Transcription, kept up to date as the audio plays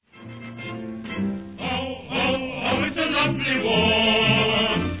the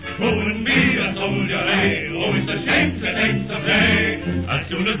war. Wouldn't be a soldier, eh? Oh, it's a shame to take the day. As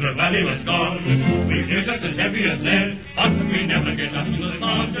soon as the valley was gone, we feel just as heavy as lead. But we never get up to the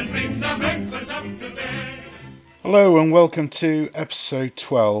stars and bring the breakfast up to bed. Hello and welcome to episode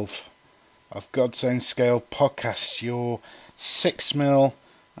 12 of God's Own Scale podcast, your 6mm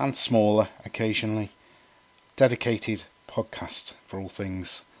and smaller occasionally dedicated podcast for all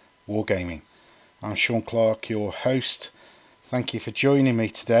things wargaming. I'm Sean Clark, your host. Thank you for joining me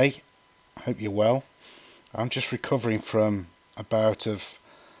today. I hope you're well. I'm just recovering from a bout of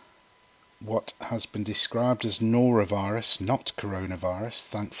what has been described as norovirus, not coronavirus,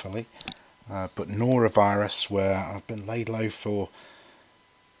 thankfully, but norovirus, where I've been laid low for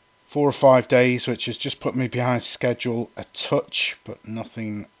 4 or 5 days, which has just put me behind schedule a touch, but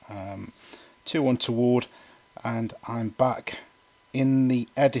nothing too untoward. And I'm back in the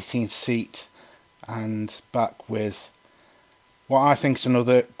editing seat and back with what I think is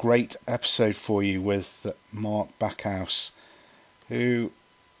another great episode for you with Mark Backhouse, who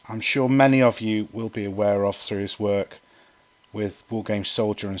I'm sure many of you will be aware of through his work with Wargame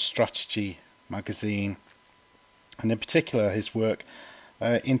Soldier and Strategy magazine, and in particular his work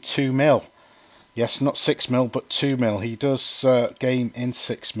in 2mm. Yes, not 6mm, but 2mm. He does game in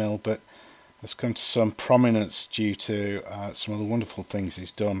 6mm, but has come to some prominence due to some of the wonderful things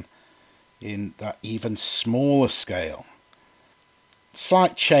he's done in that even smaller scale.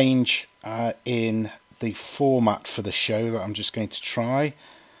 Slight change in the format for the show that I'm just going to try.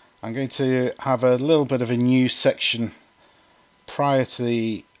 I'm going to have a little bit of a news section prior to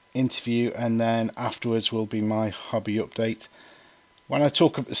the interview, and then afterwards will be my hobby update. When I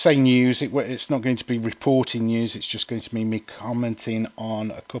say news, it's not going to be reporting news, it's just going to be me commenting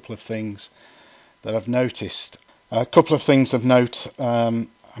on a couple of things that I've noticed. A couple of things of note, I'm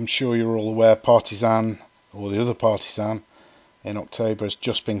sure you're all aware, Partisan, or the other Partisan, in October has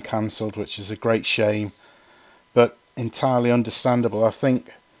just been cancelled, which is a great shame, but entirely understandable. I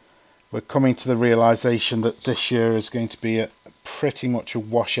think we're coming to the realisation that this year is going to be pretty much a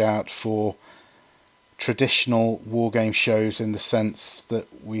washout for traditional wargame shows in the sense that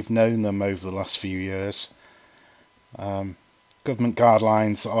we've known them over the last few years. Government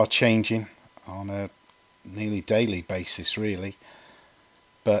guidelines are changing on a nearly daily basis, really,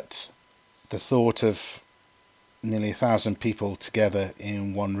 but the thought of nearly 1,000 people together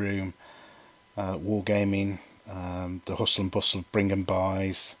in one room, wargaming, the hustle and bustle of bring and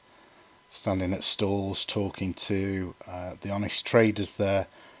buys, standing at stalls talking to the honest traders there,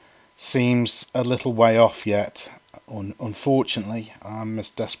 seems a little way off yet. Unfortunately, I'm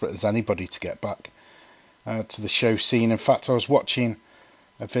as desperate as anybody to get back to the show scene. In fact, I was watching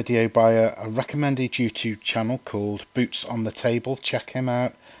a video by a recommended YouTube channel called Boots on the Table. Check him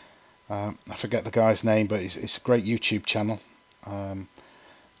out. I forget the guy's name, but it's a great YouTube channel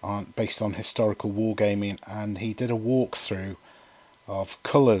based on historical wargaming, and he did a walkthrough of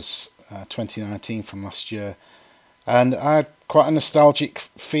Colours 2019 from last year, and I had quite a nostalgic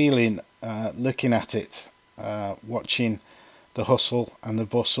feeling looking at it, watching the hustle and the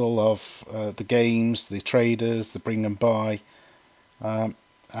bustle of the games, the traders, the bring and buy, and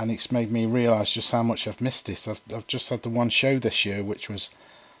it's made me realise just how much I've missed it. I've just had the one show this year, which was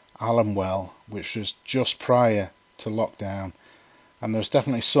Allenwell, which was just prior to lockdown, and there's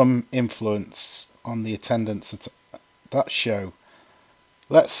definitely some influence on the attendance at that show.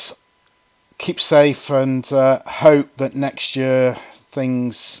 Let's keep safe and hope that next year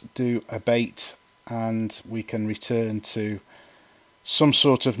things do abate and we can return to some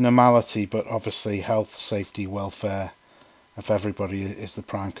sort of normality, but obviously health, safety, welfare of everybody is the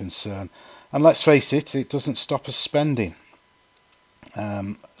prime concern. And let's face it, it doesn't stop us spending.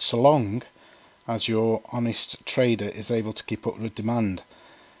 So long as your honest trader is able to keep up with demand.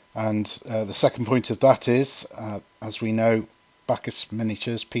 And the second point of that is, as we know, Bacchus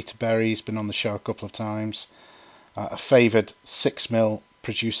Miniatures, Peter Berry's been on the show a couple of times, a favoured 6mm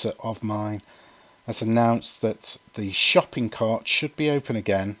producer of mine, has announced that the shopping cart should be open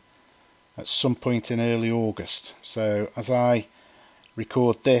again at some point in early August. So as I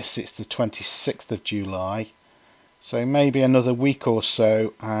record this, it's the 26th of July. So maybe another week or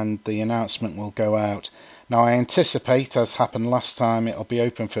so and the announcement will go out. Now I anticipate, as happened last time, it'll be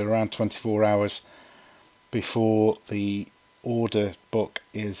open for around 24 hours before the order book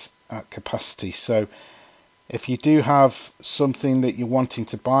is at capacity. So if you do have something that you're wanting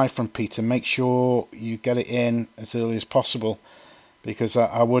to buy from Peter, make sure you get it in as early as possible, because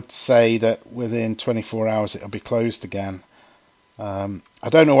I would say that within 24 hours it'll be closed again. I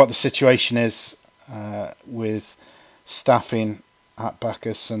don't know what the situation is with staffing at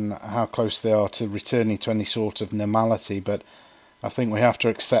Bacchus and how close they are to returning to any sort of normality, but I think we have to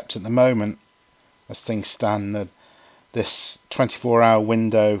accept at the moment, as things stand, that this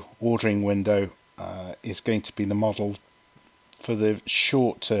 24-hour ordering window, is going to be the model for the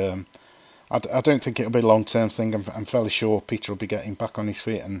short term. I don't think it'll be a long-term thing. I'm fairly sure Peter will be getting back on his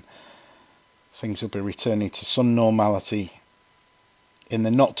feet and things will be returning to some normality in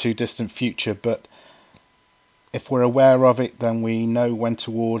the not too distant future, but if we're aware of it, then we know when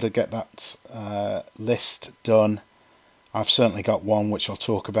to order, get that list done. I've certainly got one which I'll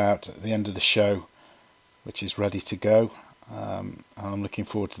talk about at the end of the show, which is ready to go. I'm looking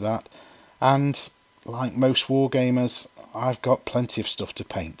forward to that. And like most wargamers, I've got plenty of stuff to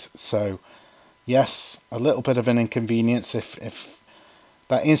paint. So yes, a little bit of an inconvenience if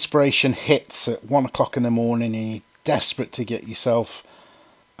that inspiration hits at 1 o'clock in the morning and you're desperate to get yourself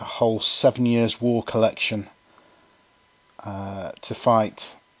a whole 7 years war collection to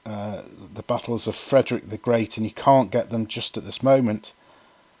fight the battles of Frederick the Great, and you can't get them just at this moment.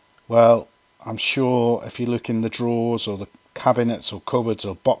 Well, I'm sure if you look in the drawers or the cabinets or cupboards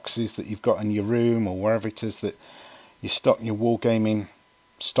or boxes that you've got in your room or wherever it is that you stock your wargaming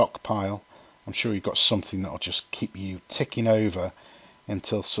stockpile, I'm sure you've got something that'll just keep you ticking over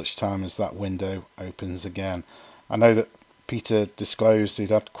until such time as that window opens again. I know that Peter disclosed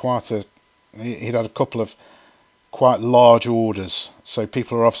he'd had a couple of quite large orders, so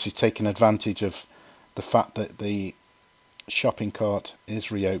people are obviously taking advantage of the fact that the shopping cart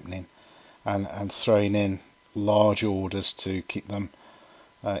is reopening and throwing in large orders to keep them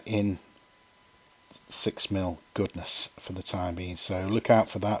in 6mm goodness for the time being. So look out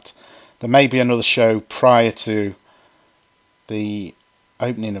for that. There may be another show prior to the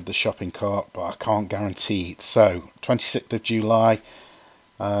opening of the shopping cart, but I can't guarantee it. So 26th of July,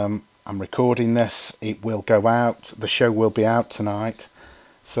 I'm recording this, it will go out, the show will be out tonight,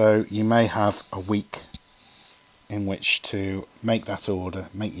 so you may have a week in which to make that order,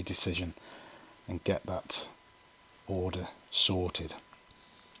 make your decision and get that order sorted.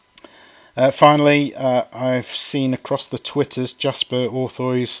 Finally, I've seen across the Twitters Jasper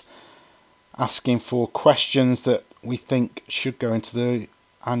Orthoys asking for questions that we think should go into the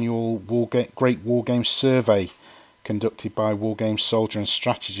annual Great Wargames survey conducted by Wargames Soldier and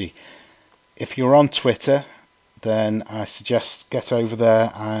Strategy. If you're on Twitter, then I suggest get over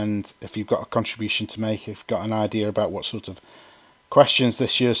there, and if you've got a contribution to make, if you've got an idea about what sort of questions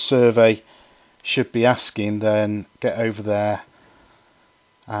this year's survey should be asking, then get over there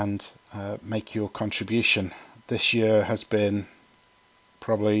and make your contribution. This year has been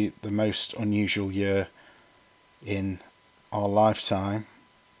probably the most unusual year in our lifetime,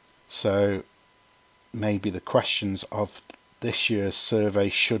 so maybe the questions of this year's survey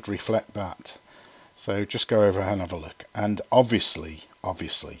should reflect that. So just go over and have a look, and obviously,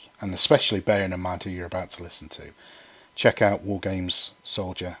 and especially bearing in mind who you're about to listen to, check out Wargames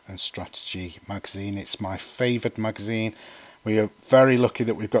Soldier and Strategy magazine. It's my favourite magazine. We are very lucky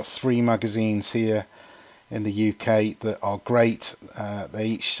that we've got 3 magazines here in the UK that are great. They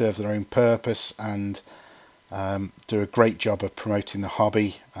each serve their own purpose and do a great job of promoting the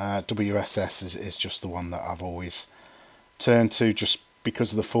hobby. WSS is just the one that I've always turned to, just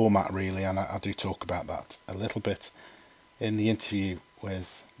because of the format really, and I do talk about that a little bit in the interview with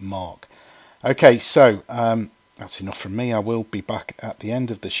Mark. Okay, so that's enough from me. I will be back at the end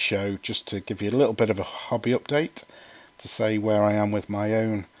of this show just to give you a little bit of a hobby update, to say where I am with my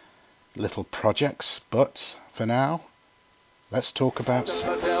own little projects, but for now, let's talk about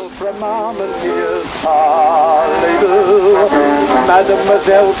Mademoiselle from Armand, here's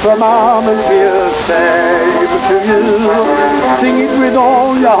babe to you. Sing it with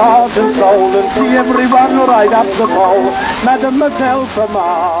all your heart and soul and see everyone right up the pole. Mademoiselle from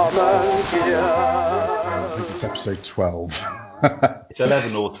Armand, here. I think it's episode 12. It's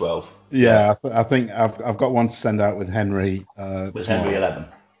 11 or 12. Yeah, I think I've got one to send out with Henry. With Henry 11,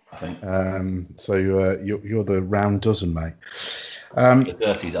 I think. So you're the round dozen, mate. A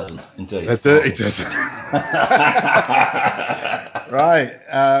dirty dozen, indeed. A dirty dozen. Right.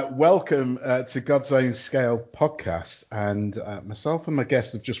 Welcome to God's Own Scale podcast. And myself and my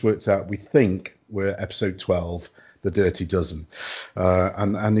guest have just worked out, we think we're episode 12, the Dirty Dozen.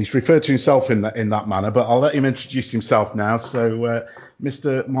 And he's referred to himself in that manner, but I'll let him introduce himself now. So,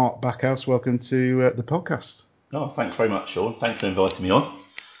 Mr. Mark Backhouse, welcome to the podcast. Oh, thanks very much, Sean. Thanks for inviting me on.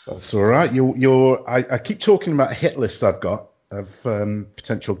 That's all right. I keep talking about a hit list I've got of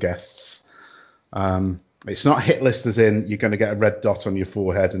potential guests. It's not a hit list as in you're going to get a red dot on your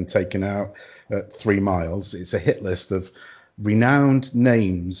forehead and taken out at 3 miles. It's a hit list of renowned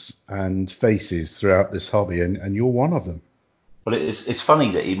names and faces throughout this hobby, and you're one of them. Well, it's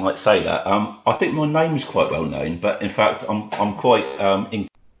funny that you might say that. I think my name's quite well known, but in fact, I'm quite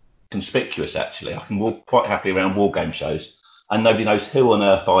inconspicuous actually. I can walk quite happily around war game shows, and nobody knows who on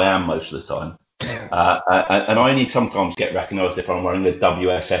earth I am most of the time. And I only sometimes get recognised if I'm wearing a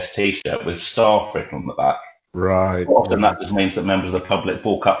WSS T-shirt with staff written on the back. Right. Often that just means that members of the public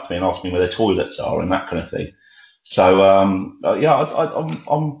walk up to me and ask me where the toilets are and that kind of thing. So I'm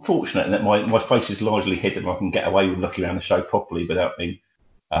fortunate in that my face is largely hidden. I can get away with looking around the show properly without being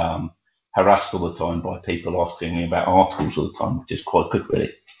harassed all the time by people asking me about articles all the time, which is quite good,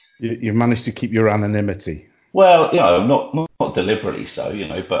 really. You managed to keep your anonymity. Well, not deliberately so,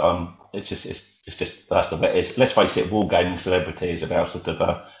 but it's just that's the bit. Let's face it, wargaming celebrity is about sort of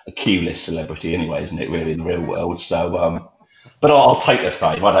a Q-list celebrity anyway, isn't it? Really, in the real world. So, but I'll take the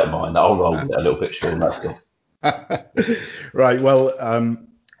fame. I don't mind that. I'll roll with it a little bit, Sean. That's good. Right. Well,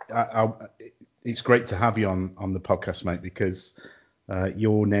 it's great to have you on the podcast, mate, because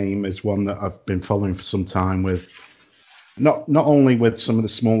your name is one that I've been following for some time with. Not only with some of the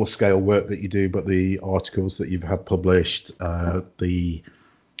smaller scale work that you do, but the articles that you've had published. You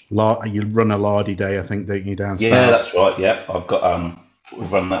run a Lardy Day, I think, don't you, down south? Yeah, that's right. Yeah, I've got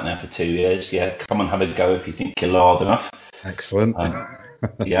we've run that now for 2 years. Yeah, come and have a go if you think you're lard enough. Excellent.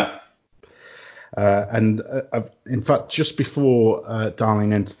 Yeah. In fact, just before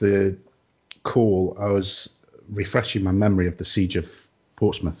dialing into the call, I was refreshing my memory of the Siege of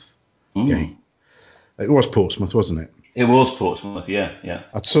Portsmouth game. It was Portsmouth, wasn't it? It was Portsmouth, yeah.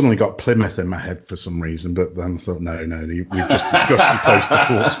 I'd suddenly got Plymouth in my head for some reason, but then I thought, no, we've just discussed the coast of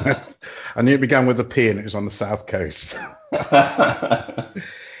Portsmouth. I knew it began with a P and it was on the south coast.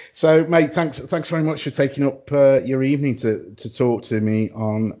 So, mate, thanks very much for taking up your evening to talk to me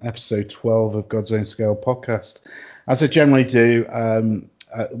on episode 12 of God's Own Scale podcast. As I generally do,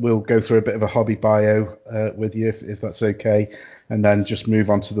 we'll go through a bit of a hobby bio with you, if that's okay, and then just move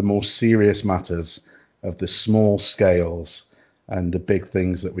on to the more serious matters of the small scales and the big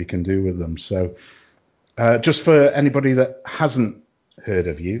things that we can do with them. So just for anybody that hasn't heard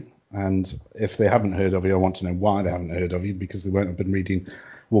of you, and if they haven't heard of you, I want to know why they haven't heard of you, because they won't have been reading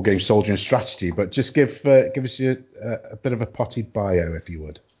Wargame Soldier and Strategy. But just give us a bit of a potted bio, if you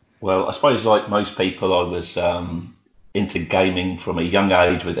would. Well, I suppose like most people, I was into gaming from a young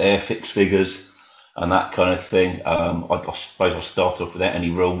age with Airfix figures and that kind of thing. I suppose I started off without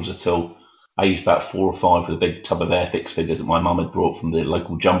any rules at all. I used about 4 or 5 of the big tub of Airfix figures that my mum had brought from the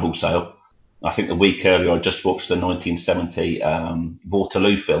local jumble sale. I think the week earlier I just watched the 1970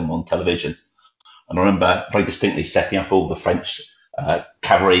 Waterloo film on television. And I remember very distinctly setting up all the French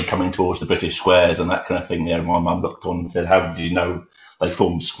cavalry coming towards the British squares and that kind of thing there. My mum looked on and said, "How did you know they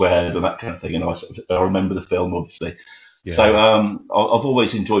formed squares?" and that kind of thing. And I remember the film, obviously. Yeah. So I've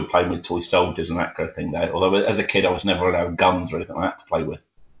always enjoyed playing with toy soldiers and that kind of thing there. Although as a kid I was never allowed guns or anything like that to play with.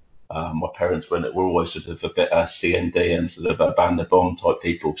 My parents were always sort of a bit CND and sort of ban the bomb type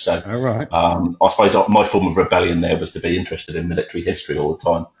people. So right. I suppose my form of rebellion there was to be interested in military history all the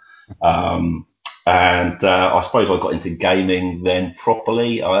time. And I suppose I got into gaming then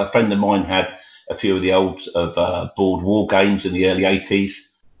properly. A friend of mine had a few of the old board war games in the early 80s.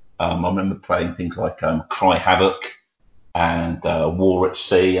 I remember playing things like Cry Havoc and War at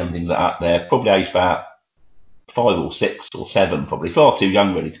Sea and things like that there. Probably aged about 5 or 6 or 7, probably far too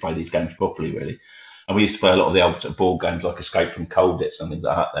young really to play these games properly, really. And we used to play a lot of the old board games like Escape from Colditz and things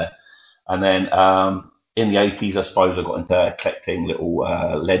like that there. And then in the 80s, I suppose I got into collecting little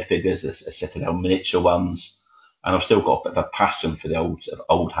lead figures, a set of miniature ones. And I've still got a bit of a passion for the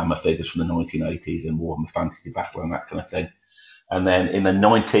old Hammer figures from the 1980s and Warhammer Fantasy Battle and that kind of thing. And then in the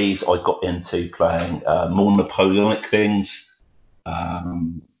 90s, I got into playing more Napoleonic things.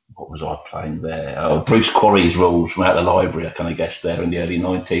 What was I playing there? Bruce Quarry's rules from out of the library, I kind of guess, there in the early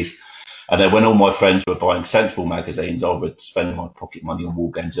 90s. And then when all my friends were buying sensible magazines, I would spend my pocket money on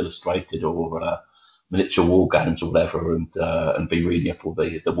War Games Illustrated or miniature war games or whatever, and be reading up all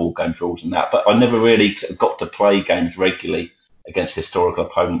the war games rules and that. But I never really got to play games regularly against historical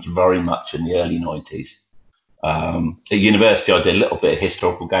opponents very much in the early 90s. At university, I did a little bit of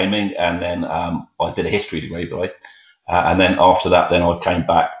historical gaming, and then I did a history degree, by the way. And then after that, then I came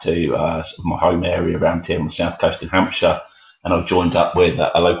back to sort of my home area around here on the south coast in Hampshire, and I joined up with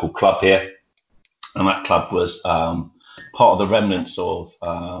a local club here. And that club was part of the remnants of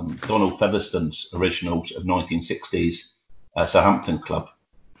Donald Featherstone's originals of 1960s Southampton Club,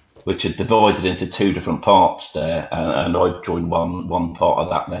 which had divided into 2 different parts there. And I joined one part of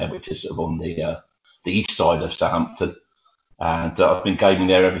that there, which is sort of on the east side of Southampton. And I've been gaming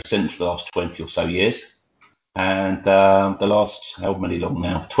there ever since for the last 20 or so years. And the last, how many long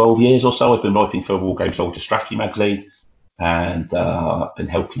now, 12 years or so, I've been writing for Wargame Soldier Strategy magazine. and I've been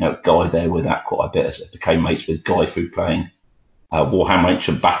helping out Guy there with that quite a bit. As I became mates with Guy through playing Warhammer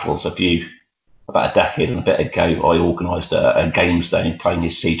Ancient Battles about a decade and a bit ago. I organised a games day playing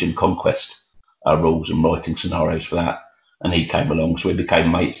his Siege and Conquest rules and writing scenarios for that, and he came along, so we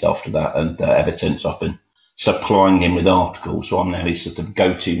became mates after that, and ever since I've been supplying him with articles, so I'm now his sort of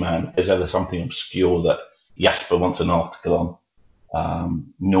go-to man. If there's ever something obscure that Jasper wants an article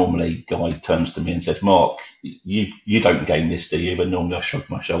on, normally Guy turns to me and says, "Mark, you don't game this, do you?" But normally I shrug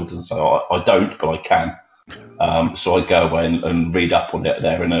my shoulders and say, I don't, but I can. So I go away and read up on it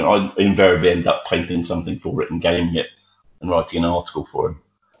there, and I invariably end up painting something for it and gaming it and writing an article for him.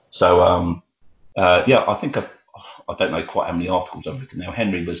 So I think I don't know quite how many articles I've written now.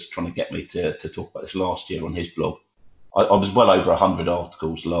 Henry was trying to get me to talk about this last year on his blog. I was well over 100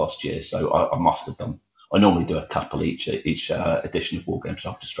 articles last year, so I must have done. I normally do a couple each edition of Wargames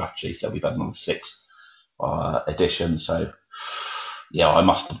After Strategy, so we've had another 6 editions. So yeah, I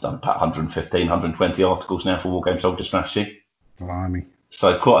must have done about 115, 120 articles now for Wargames After Strategy. Blimey.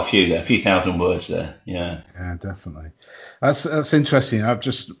 So quite a few there, a few thousand words there. Yeah. Yeah, definitely. That's interesting. I've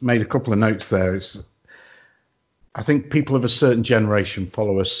just made a couple of notes there. I think people of a certain generation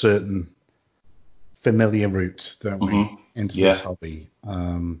follow a certain familiar route, don't we, into this hobby.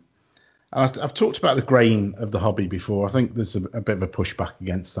 I've talked about the grain of the hobby before. I think there's a bit of a pushback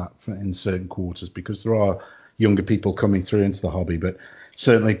against that in certain quarters because there are younger people coming through into the hobby, but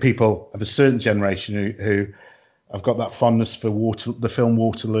certainly people of a certain generation who have got that fondness for the film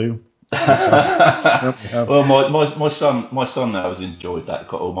Waterloo. Well, my son now has enjoyed that.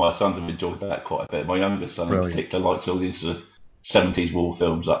 All my sons have enjoyed that quite a bit. My youngest son in particular likes all these sort of 70s war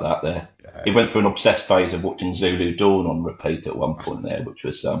films like that. There, he went through an obsessed phase of watching Zulu Dawn on repeat at one point there, which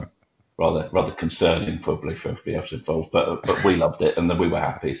was rather concerning probably for everybody else involved. But we loved it and then we were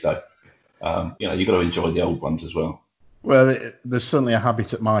happy. So you've got to enjoy the old ones as well. Well, there's certainly a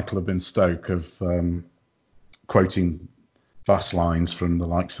habit at My Club in Stoke of quoting vast lines from the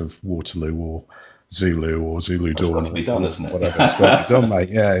likes of Waterloo or Zulu Dawn. It's got to be done, isn't it? Whatever, it's got to be done, mate.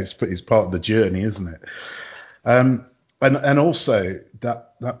 Yeah, it's part of the journey, isn't it? And also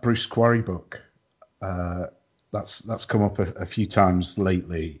that Bruce Quarry book, that's come up a few times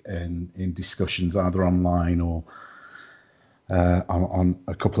lately in discussions either online or on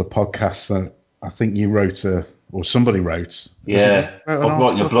a couple of podcasts. I think you wrote or somebody wrote. Yeah, I've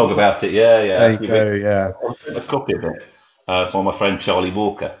written a blog about it. Yeah. There you go. Yeah, I'll send a copy of it from my friend Charlie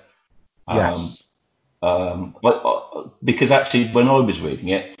Walker. Yes. Because actually, when I was reading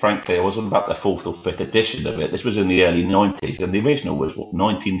it, frankly, I was on about the 4th or 5th edition of it. This was in the early 90s, and the original was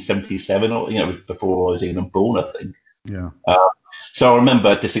 1977, or before I was even born, I think. Yeah. So I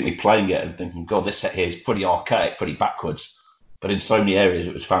remember distinctly playing it and thinking, God, this set here is pretty archaic, pretty backwards. But in so many areas,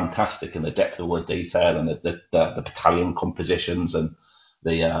 it was fantastic, and the depth of the detail, and the battalion compositions, and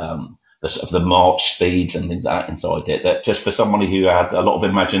the sort of the march speeds and things like that inside it. That just for somebody who had a lot of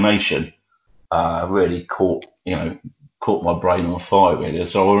imagination, really caught my brain on fire. Really,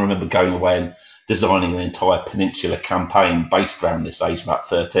 so I remember going away and designing an entire Peninsula campaign based around this age, about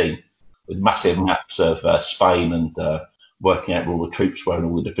 13, with massive maps of Spain and working out where all the troops were and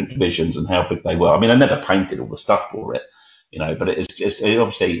all the different divisions and how big they were. I mean, I never painted all the stuff for it. But it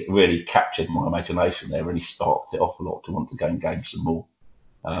obviously really captured my imagination there, really sparked it off a lot to want to go and game some more.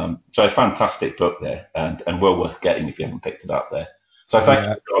 So a fantastic book there, and well worth getting if you haven't picked it up there. So thank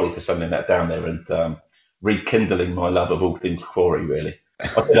you, Charlie, for sending that down there and rekindling my love of all things Quarry, really.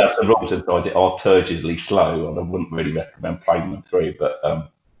 I did have some rules inside it are turgidly slow, and I wouldn't really recommend playing them through, but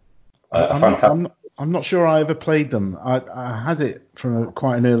fantastic. I'm not sure I ever played them. I had it from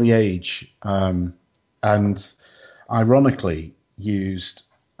quite an early age, and ironically used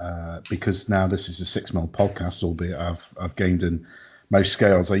because now this is a 6mm podcast, albeit I've gamed in most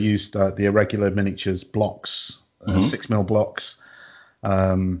scales. I used the Irregular Miniatures blocks, 6mm blocks,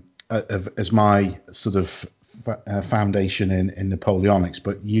 as my sort of foundation in Napoleonics,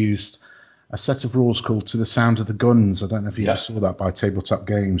 but used a set of rules called To the Sound of the Guns. I don't know if you ever saw that by Tabletop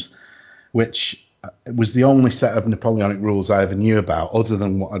Games, which was the only set of Napoleonic rules I ever knew about, other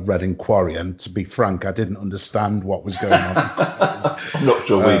than what I'd read in Quarry. And to be frank, I didn't understand what was going on. I'm not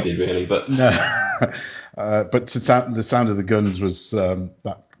sure we did really, but no. But the Sound of the Guns was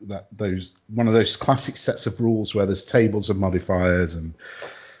one of those classic sets of rules where there's tables of modifiers, and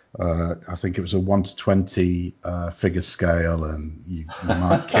I think it was a 1-to-20 figure scale, and you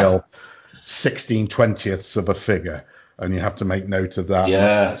might kill 16/20ths of a figure. And you have to make note of that.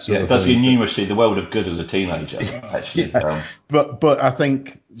 Yeah, it does you numeracy the world of good as a teenager, actually. Yeah. But I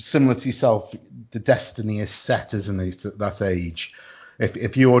think, similar to yourself, the destiny is set, isn't it, at that age?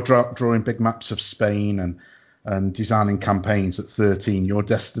 If you're drawing big maps of Spain and and designing campaigns at 13. Your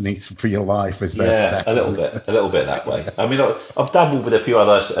destiny for your life is Yeah, a little bit that way. I mean, I've dabbled with a few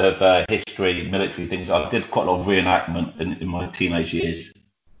other sort of history, military things. I did quite a lot of reenactment in my teenage years.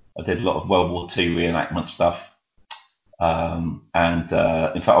 I did a lot of World War II reenactment stuff. And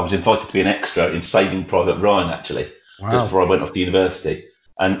in fact, I was invited to be an extra in Saving Private Ryan, actually, just before I went off to university.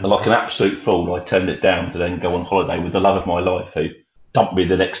 And like an absolute fool, I turned it down to then go on holiday with the love of my life, who dumped me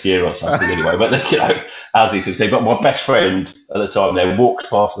the next year or something anyway. But, you know, as he says, but my best friend at the time there walked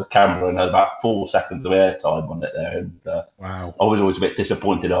past the camera and had about 4 seconds of airtime on it there. And I was always a bit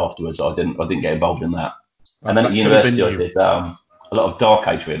disappointed afterwards. I didn't get involved in that. And then at university, I did a lot of Dark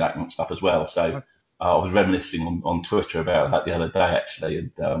Age reenactment stuff as well. So I was reminiscing on Twitter about that the other day,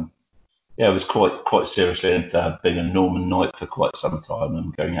 actually. And yeah, I was quite seriously into being a Norman knight for quite some time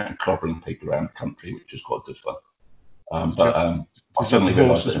and going out and clobbering people around the country, which was quite good fun. I suddenly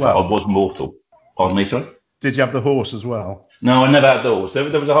realised that I was mortal. Pardon me, sorry? Did you have the horse as well? No, I never had the horse. There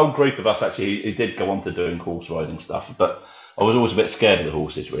was a whole group of us actually who did go on to doing horse riding stuff, but I was always a bit scared of the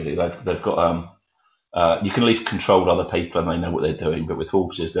horses, really. They've got you can at least control other people and they know what they're doing, but with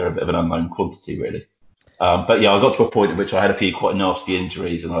horses, they're a bit of an unknown quantity, really. But yeah, I got to a point at which I had a few quite nasty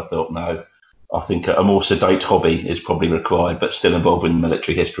injuries, and I thought, no, I think a more sedate hobby is probably required, but still involving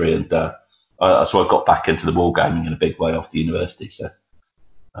military history, and so I got back into the wargaming in a big way after university. So,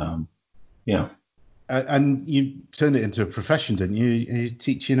 yeah. And you turned it into a profession, didn't you? Are you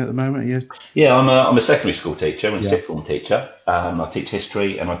teaching at the moment? Yeah, I'm a secondary school teacher. I'm a sixth form teacher. I teach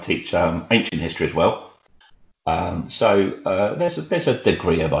history and I teach ancient history as well. So there's a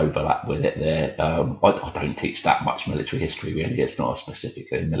degree of overlap with it there. I don't teach that much military history, really. It's not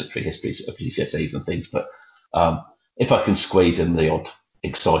specifically military history of GCSEs and things, but if I can squeeze in the odd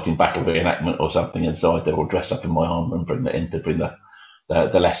exciting battle reenactment or something inside there, or dress up in my armour and bring that in to bring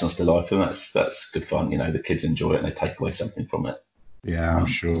the lessons to life, and that's good fun. You know, the kids enjoy it and they take away something from it. Yeah, I'm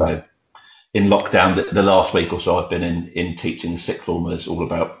sure. So in lockdown, the last week or so, I've been in teaching sixth formers all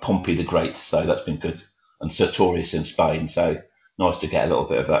about Pompey the Great, so that's been good. And Sertorius in Spain, so nice to get a little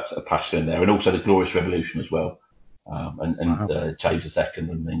bit of that sort of passion in there, and also the Glorious Revolution as well, and James II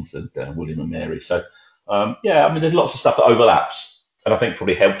and things, and William and Mary. So yeah, I mean, there's lots of stuff that overlaps, and I think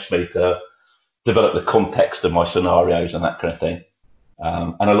probably helps me to develop the context of my scenarios and that kind of thing.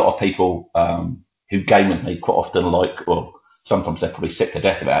 And a lot of people who game with me quite often well, sometimes they're probably sick to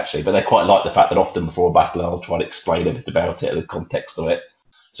death of it actually, but they quite like the fact that often before a battle I'll try to explain a bit about it, the context of it.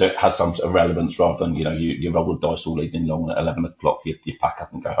 So it has some sort of relevance rather than, you know, you roll the dice all evening long, and at 11 o'clock you pack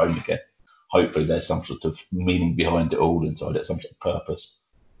up and go home again. Hopefully there's some sort of meaning behind it all inside it, some sort of purpose.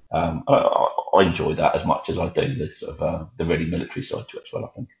 I enjoy that as much as I do the sort of the really military side to it as well, I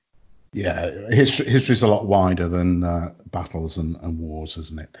think. Yeah, history's a lot wider than battles and wars,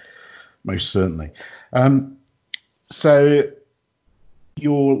 isn't it? Most certainly. So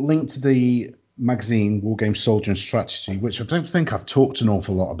you're linked to the magazine Wargame Soldier and Strategy, which I don't think I've talked an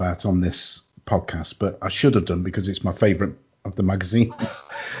awful lot about on this podcast, but I should have done because it's my favourite of the magazines.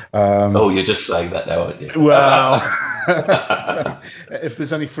 You're just saying that now, aren't you? Well, if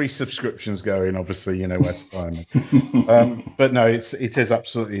there's any free subscriptions going, obviously you know where to find me. But no, it is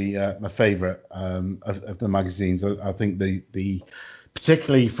absolutely my favourite of the magazines. I think the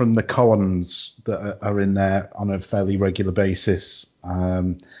particularly from the columns that are in there on a fairly regular basis.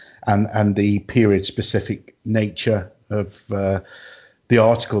 And the period-specific nature of the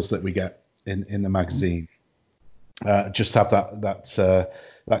articles that we get in the magazine just have that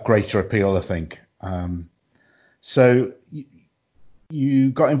greater appeal, I think. So you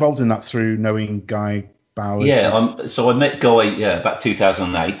got involved in that through knowing Guy Bowers? Yeah, so I met Guy about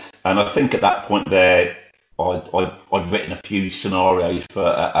 2008, and I think at that point there I'd written a few scenarios for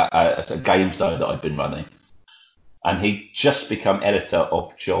a games day that I'd been running. And he'd just become editor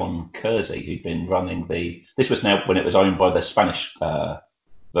of John Kersey, who'd been running this was now when it was owned by the Spanish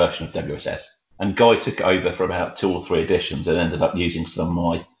version of WSS. And Guy took it over for about 2 or 3 editions and ended up using some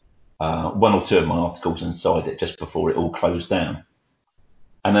of my, 1 or 2 of my articles inside it just before it all closed down.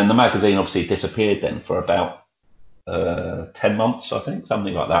 And then the magazine obviously disappeared then for about 10 months, I think,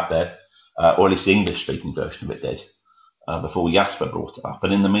 something like that there, or at least the English-speaking version of it did, before Jasper brought it up.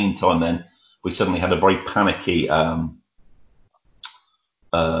 And in the meantime then, we suddenly had a very panicky need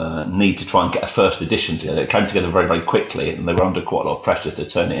to try and get a first edition together. It came together very, very quickly, and they were under quite a lot of pressure to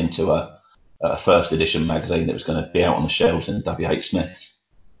turn it into a first edition magazine that was going to be out on the shelves in WH Smith's.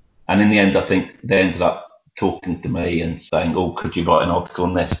 And in the end, I think they ended up talking to me and saying, "Oh, could you write an article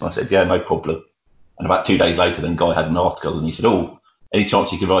on this?" And I said, "Yeah, no problem." And about 2 days later, then Guy had an article, and he said, "Oh, any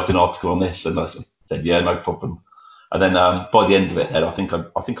chance you could write an article on this?" And I said, "Yeah, no problem." And then by the end of it, then I think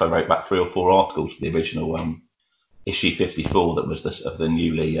I wrote about 3 or 4 articles for the original issue 54 that was of the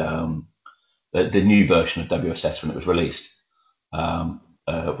newly the new version of WSS when it was released,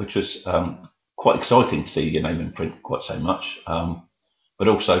 which was quite exciting to see your name in print quite so much. But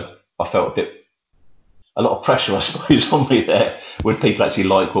also, I felt a lot of pressure, I suppose, on me there. Would people actually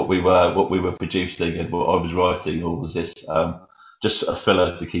like what we were producing and what I was writing, or was this just a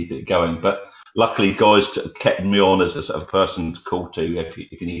filler to keep it going? But luckily, guys kept me on as a sort of person to call to if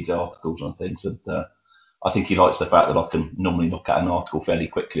he needs articles on things, and I think he likes the fact that I can normally knock out an article fairly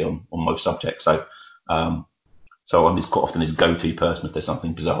quickly on most subjects. So I'm quite often his go-to person if there's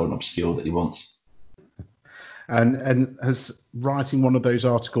something bizarre and obscure that he wants. And has writing one of those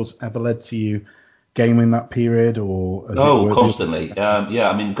articles ever led to you gaming that period, or constantly? Yeah,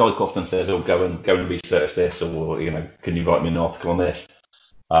 I mean, Guy often says, "Oh, go and research this," or can you write me an article on this?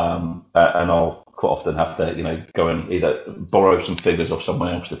 And I'll quite often have to, go and either borrow some figures off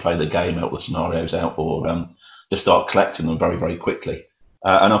someone else to play the game out, the scenarios out, or just start collecting them very, very quickly.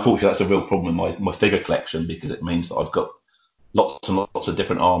 And unfortunately, that's a real problem with my figure collection, because it means that I've got lots and lots of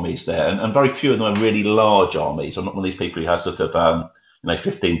different armies there, and very few of them are really large armies. I'm not one of these people who has sort of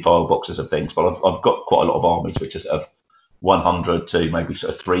 15 file boxes of things, but I've got quite a lot of armies which is of 100 to maybe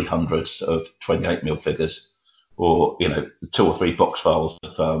sort of 300 of 28mm figures, or 2 or 3 box files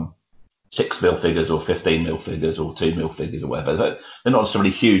of 6mm figures or 15mm figures or 2mm figures or whatever. They're not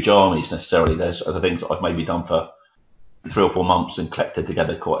necessarily huge armies necessarily. There's other things that I've maybe done for 3 or 4 months and collected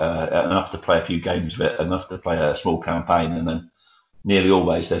together quite enough to play a few games of it, enough to play a small campaign, and then nearly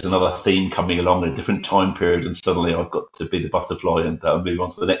always there's another theme coming along in a different time period, and suddenly I've got to be the butterfly and move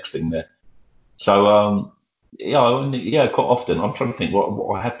on to the next thing there. So quite often I'm trying to think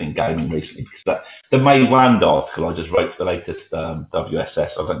what I have been gaming recently, because the May Land article I just wrote for the latest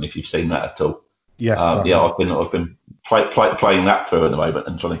WSS. I don't know if you've seen that at all. Yes. I've been playing that through at the moment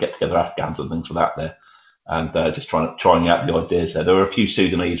and trying to get together Afghans and things for that there. And just trying out the ideas there. There were a few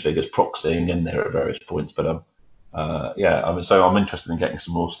Sudanese figures proxying in there at various points, but so I'm interested in getting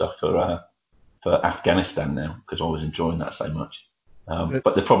some more stuff for Afghanistan now, because I was enjoying that so much.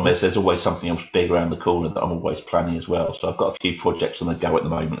 But the problem is there's always something else big around the corner that I'm always planning as well. So I've got a few projects on the go at the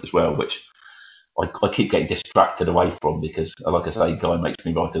moment as well, which I keep getting distracted away from, because, like I say, Guy makes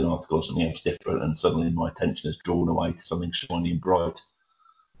me write an article or something else different, and suddenly my attention is drawn away to something shiny and bright.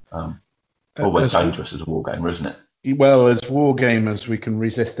 Always dangerous as a wargamer, isn't it? Well, as wargamers, we can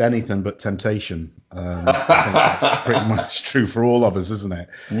resist anything but temptation. I think that's pretty much true for all of us, isn't it?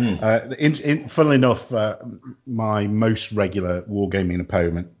 Funnily enough, my most regular wargaming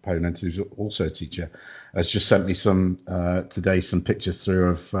opponent, who's also a teacher, has just sent me some pictures through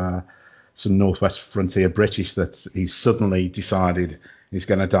of some Northwest Frontier British that he's suddenly decided he's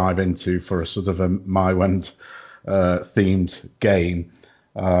going to dive into for a sort of a Maiwand themed game.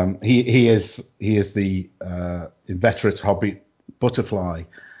 He is the inveterate hobby butterfly.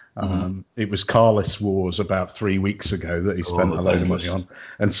 It was Carlist Wars about 3 weeks ago that he spent a load of money on,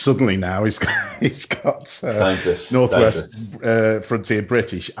 and suddenly now he's got Northwest Frontier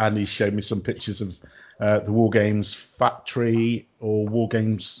British, and he showed me some pictures of the Wargames Factory, or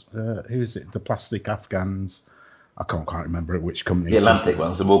Wargames who is it? The Plastic Afghans. I can't quite remember which company. The Atlantic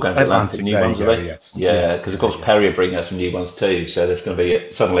ones, the Wargames Atlantic new ones, are they? Yes. Yeah, because of course Perry are bringing out some new ones too. So there's going to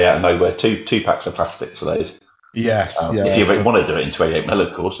be suddenly out of nowhere two packs of plastic for those. Yes. If you really want to do it in 28mm,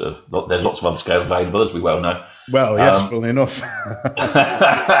 of course, there's lots of other scale available, as we well know. Well, yes, funnily enough.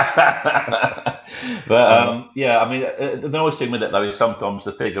 But I mean, the nice thing with it though is sometimes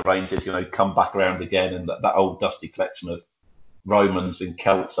the figure ranges, come back around again, and that old dusty collection of Romans and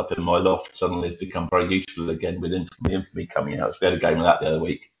Celts up in my loft suddenly has become very useful again with Infamy coming out. So we had a game of that the other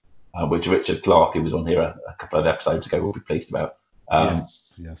week, which Richard Clark, who was on here a couple of episodes ago, will be pleased about.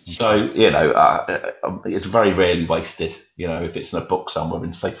 Yes. So it's very rarely wasted. If it's in a book somewhere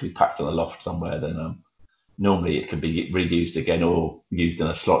and safely packed in a loft somewhere, then normally it can be reused again or used in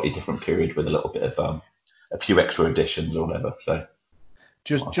a slightly different period with a little bit of a few extra editions or whatever. So.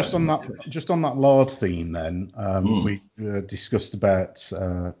 Just on that Lard theme, then we discussed about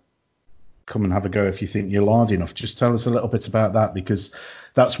come and have a go if you think you're lardy enough. Just tell us a little bit about that, because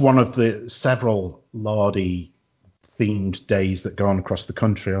that's one of the several lardy themed days that go on across the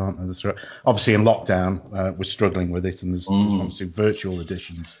country, aren't there? Obviously, in lockdown, we're struggling with it, and there's obviously virtual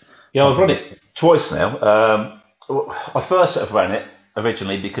editions. Yeah, I've run it twice now. I first sort of ran it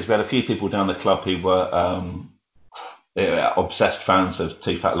originally because we had a few people down the club who were obsessed fans of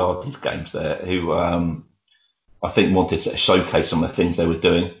Too Fat Lardy's games there, who I think wanted to showcase some of the things they were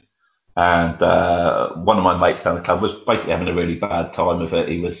doing. And one of my mates down the club was basically having a really bad time of it.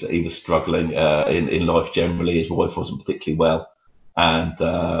 He was struggling in life generally. His wife wasn't particularly well, and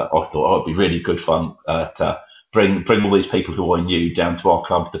I thought it'd be really good fun to bring all these people who I knew down to our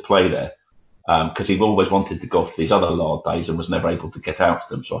club to play there, because he'd always wanted to go off to these other lard days and was never able to get out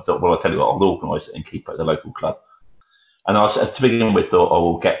to them. So I thought, well, I'll tell you what, I'll organise it and keep it at the local club. And I, to begin with, thought,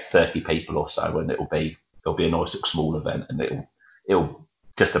 oh, we'll get 30 people or so, and it'll be a nice small event, and it'll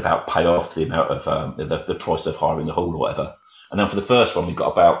just about pay off the amount of the price of hiring the hall or whatever. And then for the first one, we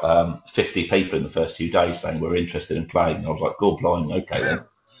got about 50 people in the first 2 days saying we're interested in playing. And I was like, God blimey, okay then.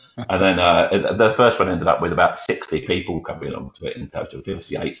 And then the first one ended up with about 60 people coming along to it in total,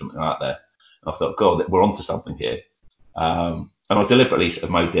 58, something like that. And I thought, God, we're onto something here. And I deliberately sort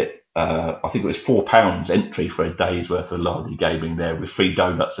of made it, I think it was £4 entry for a day's worth of Lardy gaming there with free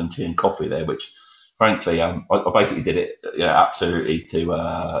donuts and tea and coffee there, which frankly, I basically did it absolutely to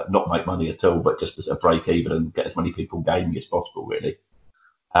not make money at all, but just as a break even and get as many people gaming as possible, really.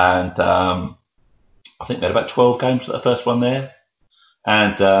 And I think they had about 12 games for the first one there.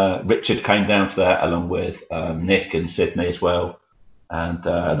 And Richard came down to that along with Nick and Sydney as well. And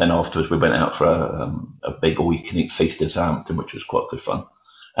then afterwards we went out for a big all-you-can-eat feast in Southampton, which was quite good fun.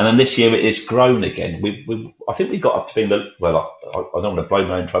 And then this year it has grown again. I think we got up to being I don't want to blow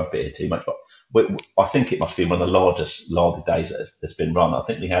my own trumpet here too much, but I think it must be one of the largest days that's been run. I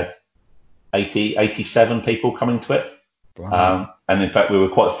think we had 87 people coming to it. Wow. And in fact, we were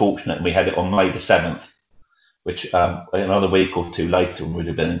quite fortunate, and we had it on May the 7th, which another week or two later we would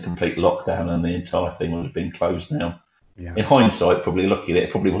have been in complete lockdown and the entire thing would have been closed now. Yes. In hindsight, probably looking at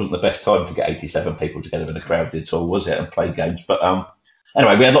it, probably wasn't the best time to get 87 people together in a crowded hall, was it, and play games. But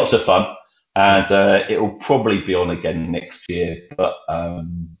anyway, we had lots of fun, and it will probably be on again next year, but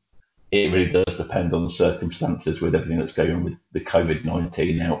it really does depend on the circumstances with everything that's going on with the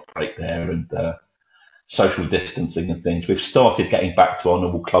COVID-19 outbreak there and social distancing and things. We've started getting back to our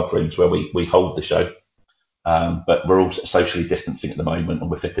normal club rooms where we hold the show, but we're all socially distancing at the moment, and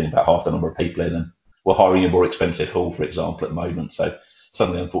we're fitting about half the number of people in, and we're hiring a more expensive hall, for example, at the moment. So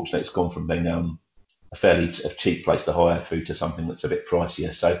suddenly, unfortunately, it's gone from being a fairly cheap place to hire through to something that's a bit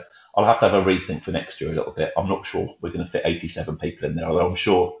pricier. So I'll have to have a rethink for next year a little bit. I'm not sure we're going to fit 87 people in there, although I'm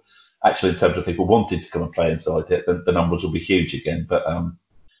sure actually in terms of people wanting to come and play inside it, the numbers will be huge again. But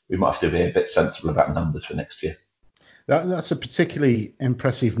we might have to be a bit sensible about numbers for next year. That's a particularly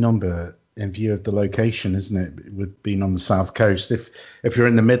impressive number in view of the location, isn't it? With being on the south coast, if you're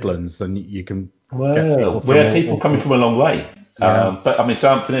in the Midlands, then you can. Well, we have people coming from a long way. Yeah. But I mean,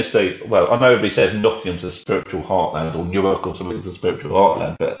 Southampton is I know everybody says Nottingham's the spiritual heartland, or Newark or something is the spiritual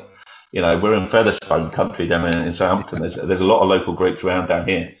heartland, but we're in Featherstone country down in Southampton. There's a lot of local groups around down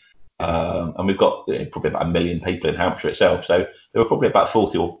here, and we've got probably about 1 million people in Hampshire itself. So there were probably about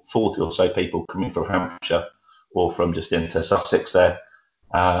 40 or so people coming from Hampshire or from just into Sussex there.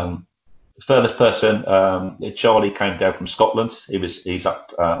 The furthest person, Charlie, came down from Scotland. He's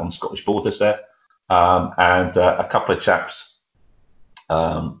up on the Scottish borders there, and a couple of chaps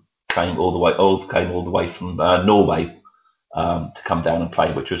came all the way from Norway to come down and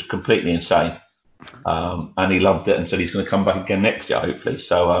play, which was completely insane. And he loved it and said he's going to come back again next year, hopefully.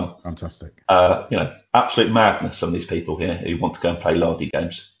 So fantastic. Absolute madness. Some of these people here who want to go and play Lardy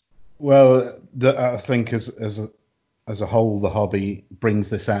games. Well, I think as a whole, the hobby brings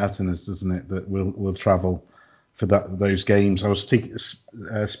this out in us, doesn't it? That we'll travel for those games. I was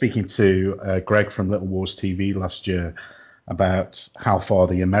speaking to Greg from Little Wars TV last year about how far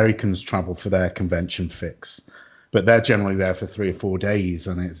the Americans travel for their convention fix, but they're generally there for 3 or 4 days,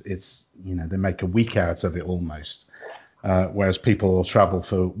 and it's they make a week out of it almost. Whereas people will travel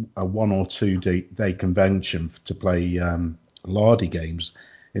for a 1 or 2 day convention to play Lardy games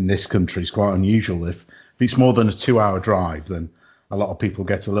in this country is quite unusual. If it's more than a 2-hour drive, then a lot of people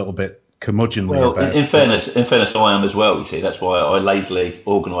get a little bit curmudgeonly. Well, in fairness, I am as well. You see, that's why I lazily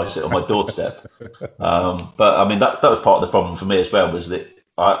organised it on my doorstep. But I mean, that was part of the problem for me as well. Was that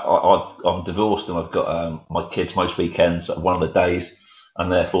I'm divorced and I've got my kids most weekends at one of the days,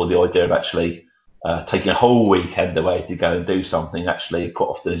 and therefore the idea of actually taking a whole weekend away to go and do something actually quite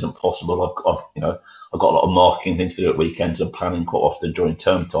often isn't possible. I've got a lot of marketing things to do at weekends and planning quite often during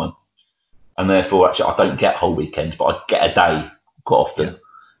term time. And therefore, actually, I don't get whole weekends, but I get a day quite often.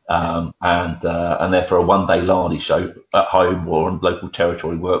 Yeah. And therefore, a 1-day Lardy show at home or on local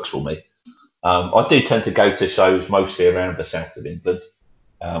territory works for me. I do tend to go to shows mostly around the south of England.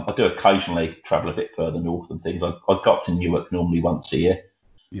 I do occasionally travel a bit further north and things. I go up to Newark normally once a year.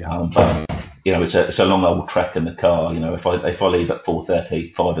 Yeah. But it's a long old trek in the car. If I leave at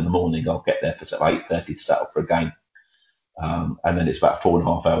 4:30, 5 in the morning, I'll get there for 8:30 to set up for a game. And then it's about a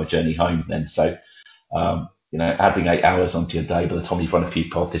 4.5 hour journey home then. So, adding 8 hours onto your day by the time you've run a few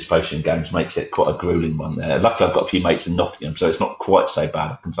participation games makes it quite a grueling one there. Luckily, I've got a few mates in Nottingham, so it's not quite so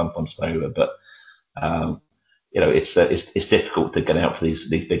bad. I can sometimes stay over, but it's difficult to get out for these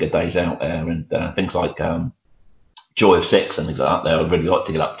bigger days out there, and things like Joy of Six and things like that. There, I'd really like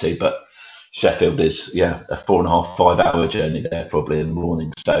to get up to, but Sheffield is a 4.5, 5 hour journey there probably in the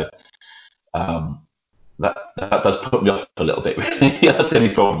morning. So that does put me off a little bit. Really, that's the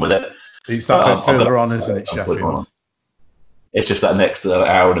only problem with it. It's that bit further on, isn't it, Sheffield? It's just that next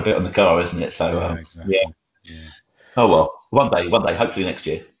hour and a bit on the car, isn't it? So exactly. Yeah. Oh well, one day, hopefully next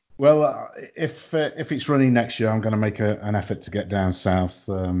year. Well, if it's running next year, I'm going to make an effort to get down south.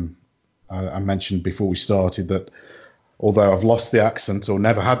 I mentioned before we started that although I've lost the accent, or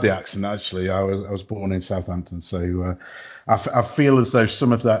never had the accent actually, I was born in Southampton, so I feel as though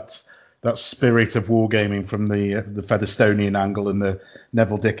some of that spirit of wargaming from the Featherstonian angle and the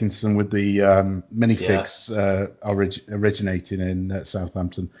Neville Dickinson with the minifigs originating in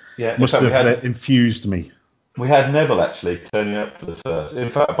Southampton must have infused me. We had Neville actually turning up for the first.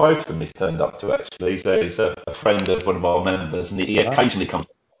 In fact, both of them he's turned up to actually. So he's a friend of one of our members, and he occasionally comes.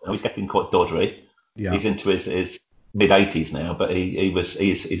 He's getting quite doddery. Yeah. He's into his mid-80s now, but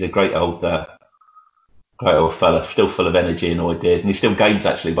he's a great old fella, still full of energy and ideas, and he still games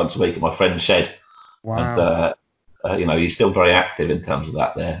actually once a week at my friend's shed. Wow. And he's still very active in terms of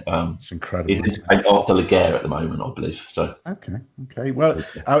that there. It's incredible. He's Arthur Laguerre at the moment, I believe. So Okay. Well,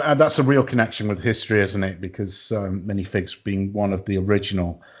 that's a real connection with history, isn't it? Because Minifigs being one of the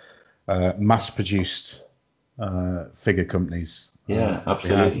original mass-produced figure companies. Yeah,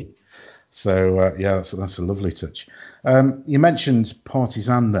 absolutely. So that's a lovely touch. You mentioned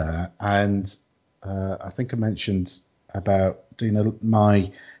Partisan there, and I think I mentioned about doing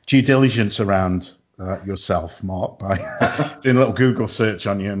my due diligence around yourself, Mark, by doing a little Google search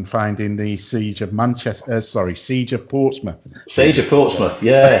on you and finding the Siege of Portsmouth. Siege of Portsmouth,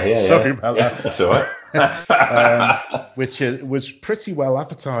 yeah. Sorry about that. That's all right. Which was pretty well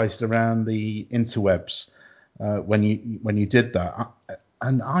advertised around the interwebs when you did that.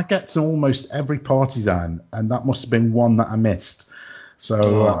 And I get to almost every Partisan, and that must have been one that I missed.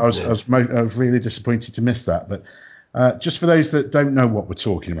 So I was really disappointed to miss that. But just for those that don't know what we're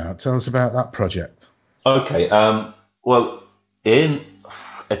talking about, tell us about that project. Okay. Well, in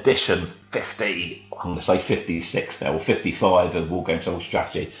edition 50, I'm going to say 56 now, or 55 of Wargames Old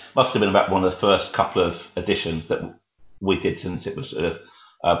Strategy, must have been about one of the first couple of editions that we did since it was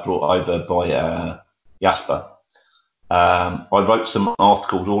brought over by Jasper. I wrote some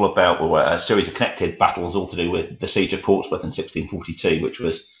articles all about a series of connected battles all to do with the Siege of Portsmouth in 1642, which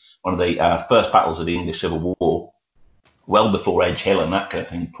was one of the first battles of the English Civil War, well before Edge Hill and that kind of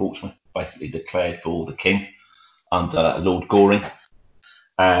thing. Portsmouth basically declared for the king under Lord Goring.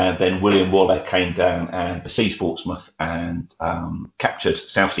 And then William Waller came down and besieged Portsmouth and captured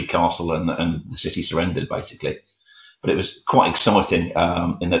Southsea Castle, and the city surrendered basically. But it was quite exciting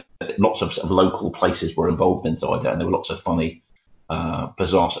in that lots of local places were involved inside it, and there were lots of funny,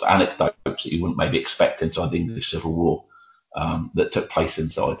 bizarre anecdotes that you wouldn't maybe expect inside the English Civil War that took place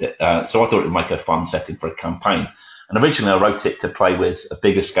inside it. So I thought it would make a fun setting for a campaign. And originally I wrote it to play with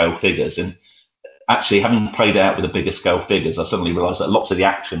bigger scale figures, and actually having played out with the bigger scale figures, I suddenly realised that lots of the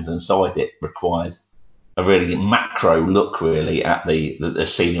actions inside it required a really macro look really at the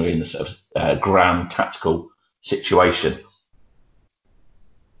scenery and the sort of grand tactical situation.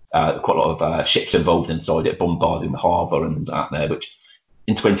 Quite a lot of ships involved inside it, bombarding the harbour and that there, which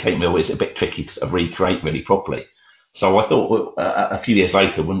in 28mm is a bit tricky to recreate really properly. So I thought, well, a few years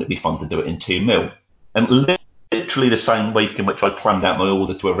later, wouldn't it be fun to do it in 2mm? And literally the same week in which I planned out my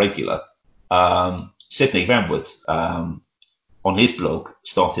order to a regular, Sidney Vanwood, on his blog,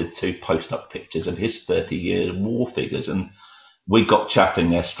 started to post up pictures of his 30-year war figures, and we got chatting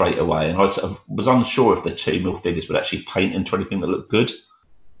there straight away. And I sort of was unsure if the 2mm figures would actually paint into anything that looked good.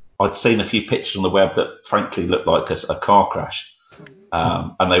 I'd seen a few pictures on the web that frankly looked like a car crash,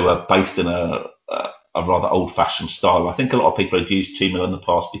 and they were based in a rather old-fashioned style. I think a lot of people had used 2mm in the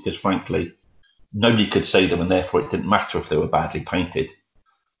past because frankly nobody could see them, and therefore it didn't matter if they were badly painted.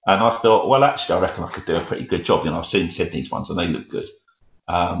 And I thought, well, actually, I reckon I could do a pretty good job. I've seen Sydney's ones and they look good.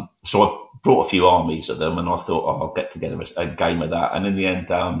 So I brought a few armies of them, and I thought, I'll get together a game of that. And in the end,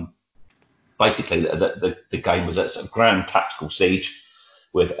 basically, the game was a grand tactical siege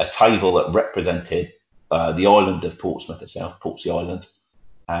with a table that represented the island of Portsmouth itself, Portsea Island.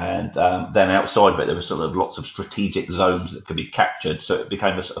 And then outside of it, there were sort of lots of strategic zones that could be captured. So it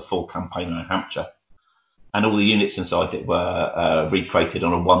became a sort of full campaign in Hampshire. And all the units inside it were recreated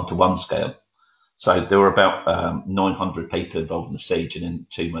on a 1-to-1 scale. So there were about 900 people involved in the siege, and in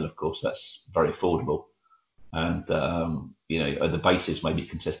 2mm, of course, that's very affordable. And the bases maybe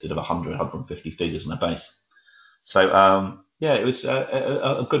consisted of 100, 150 figures in a base. So it was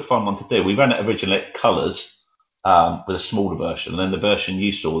a good fun one to do. We ran it originally at colours, with a smaller version. And then the version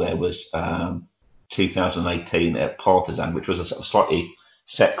you saw there was 2018 at Partisan, which was a sort of slightly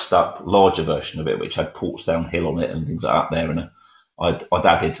sexed up, larger version of it, which had ports downhill on it and things like that there. And I'd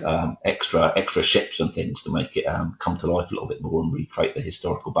added extra ships and things to make it come to life a little bit more and recreate the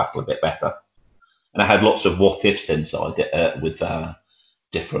historical battle a bit better. And I had lots of what ifs inside it with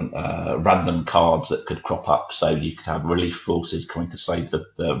different random cards that could crop up. So you could have relief forces coming to save the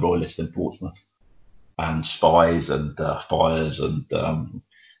Royalists in Portsmouth, and spies and fires and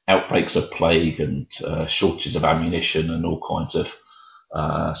outbreaks of plague and shortages of ammunition and all kinds of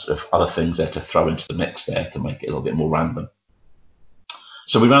sort of other things there to throw into the mix there to make it a little bit more random.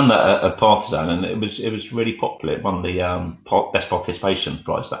 So we ran that at Partisan, and it was really popular. It won the best participation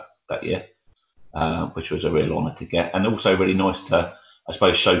prize that year, which was a real honour to get, and also really nice to, I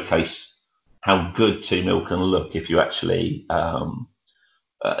suppose, showcase how good 2 mil can look if you actually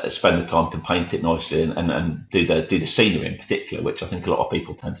spend the time to paint it nicely and do the scenery in particular, which I think a lot of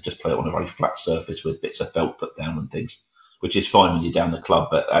people tend to just play it on a very flat surface with bits of felt put down and things, which is fine when you're down the club,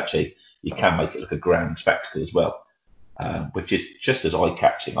 but actually you can make it look a grand spectacle as well. Which is just as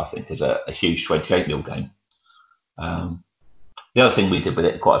eye-catching, I think, as a huge 28mm game. The other thing we did with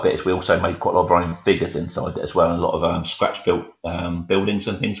it quite a bit is we also made quite a lot of our own figures inside it as well, and a lot of scratch-built buildings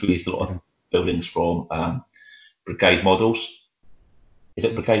and things. We used a lot of buildings from Brigade models. Is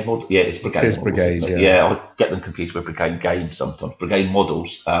it Brigade model? Yeah, it's Brigade models. Brigade, yeah. I get them confused with Brigade games sometimes. Brigade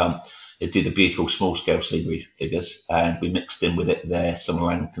models, they do the beautiful small-scale scenery figures, and we mixed in with it there some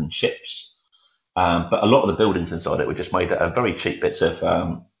Langton ships. But a lot of the buildings inside it were just made out of very cheap bits of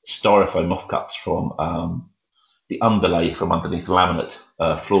styrofoam offcuts from the underlay from underneath laminate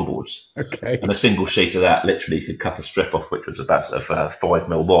floorboards. Okay. And a single sheet of that literally could cut a strip off, which was about sort of 5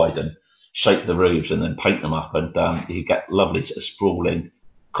 mil wide, and shape the roofs and then paint them up. And you get lovely sort of sprawling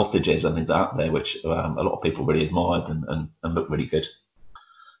cottages and things out there, which a lot of people really admired and looked really good.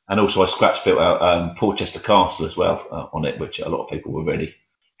 And also I scratch built out Porchester Castle as well on it, which a lot of people were really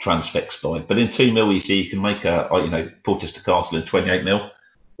transfixed by. But in 2 mil, you see, you can make a Porchester Castle in 28mm. It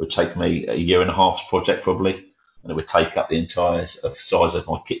would take me a year and a half's project probably, and it would take up the entire size of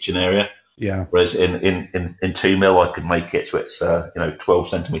my kitchen area. Yeah. Whereas in 2 mil, I could make it so it's 12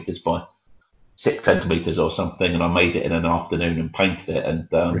 centimeters by 6 centimeters or something, and I made it in an afternoon and painted it, and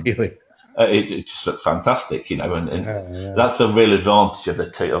really. It just looked fantastic, and that's a real advantage of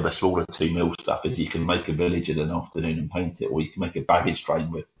the smaller 2 mil stuff, is you can make a village in an afternoon and paint it, or you can make a baggage train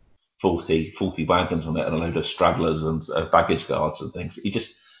with 40 wagons on it and a load of stragglers and baggage guards and things. You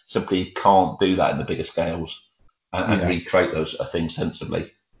just simply can't do that in the bigger scales and recreate those things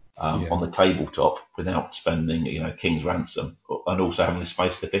sensibly on the tabletop without spending king's ransom, and also having the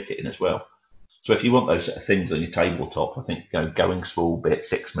space to fit it in as well. So if you want those sort of things on your tabletop, I think going small, be it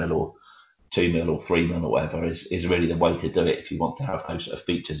 6 mil or 2 mil or 3 mil or whatever, is really the way to do it if you want to have those sort of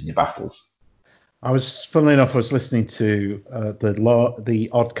features in your battles. Funnily enough, I was listening to the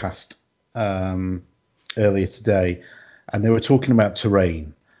Oddcast earlier today, and they were talking about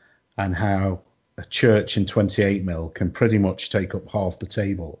terrain and how a church in 28mm can pretty much take up half the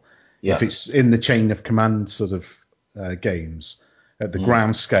table. Yeah. If it's in the chain of command sort of games, at the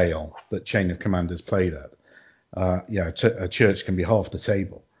ground scale that Chain of Command is played at, a church can be half the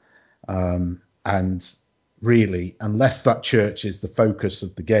table. And really, unless that church is the focus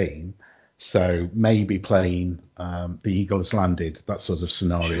of the game, so maybe playing the Eagle Has Landed, that sort of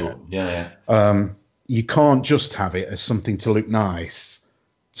scenario. Sure. You can't just have it as something to look nice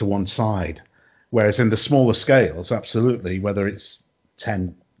to one side. Whereas in the smaller scales, absolutely, whether it's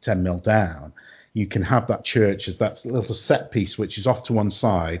 10 mil down, you can have that church as that little set piece which is off to one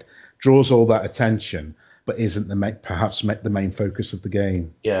side, draws all that attention, but isn't perhaps the main focus of the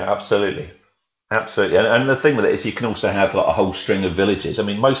game. Yeah, absolutely. And the thing with it is you can also have like a whole string of villages. I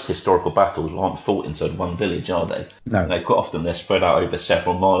mean, most historical battles aren't fought inside one village, are they? No. Quite often they're spread out over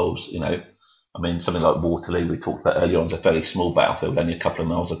several miles, I mean, something like Waterloo we talked about earlier on is a fairly small battlefield, only a couple of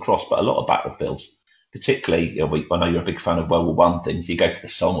miles across, but a lot of battlefields, particularly, I know you're a big fan of World War I things, you go to the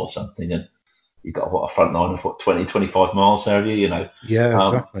Somme or something and you've got a front line of 20, 25 miles there, Yeah,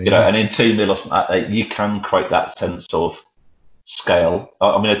 exactly. And in 2 mil or something, you can create that sense of scale.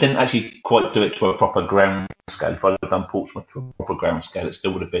 I mean, I didn't actually quite do it to a proper ground scale. If I'd have done Portsmouth to a proper ground scale, it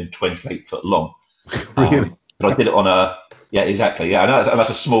still would have been 28 foot long. Really? But I did it on a, exactly. Yeah, and that's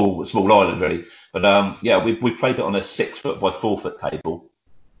a small island, really. But we played it on a 6 foot by 4 foot table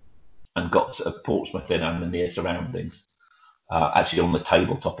and got Portsmouth in and the near surroundings, actually on the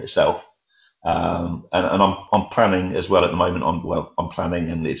tabletop itself. And I'm planning as well at the moment. I'm planning,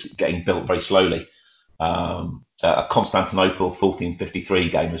 and it's getting built very slowly. A Constantinople 1453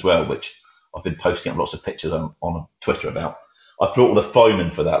 game as well, which I've been posting up lots of pictures on Twitter about. I brought all the foam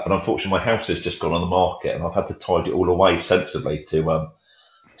in for that, but unfortunately my house has just gone on the market, and I've had to tidy it all away sensibly to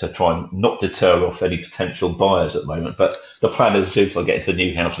try and not deter off any potential buyers at the moment. But the plan is, as soon as I get into the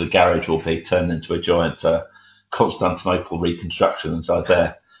new house, the garage will be turned into a giant Constantinople reconstruction inside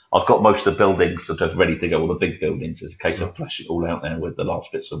there. I've got most of the buildings sort of ready to go, all the big buildings. It's a case of fleshing it all out there with the large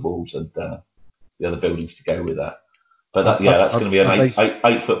bits of walls and the other buildings to go with that. But that's going to be an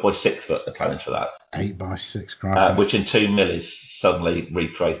 8 foot by 6 foot, the plan is for that. 8 by 6, crap. Which in 2 mil is suddenly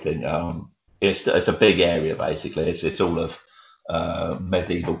recreating. It's a big area, basically. It's all of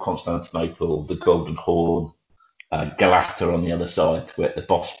medieval Constantinople, the Golden Horn, Galata on the other side, with the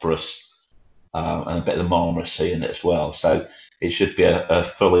Bosporus, and a bit of the Marmara Sea in it as well. So it should be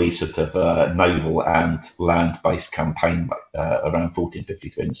a fully sort of naval and land-based campaign around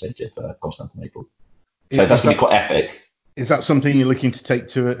 1453 in the centre of Constantinople. So that's going to be quite epic. Is that something you're looking to take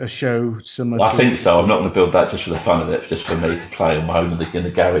to a show similar I think so. I'm not going to build that just for the fun of it, just for me to play on my own in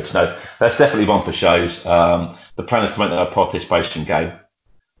the garage. No, that's definitely one for shows. The plan is to make that a participation game.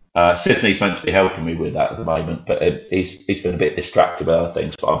 Sydney's meant to be helping me with that at the moment, but he's been a bit distracted by other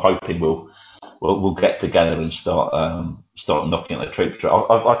things. But I'm hoping we'll get together and start knocking at the troops.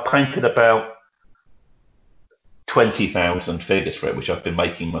 I've painted about 20,000 figures for it, which I've been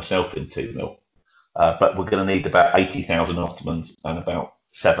making myself in 2 mil. But we're going to need about 80,000 Ottomans and about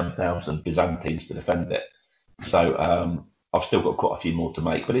 7,000 Byzantines to defend it. So I've still got quite a few more to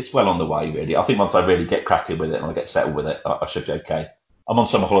make, but it's well on the way, really. I think once I really get cracking with it and I get settled with it, I should be okay. I'm on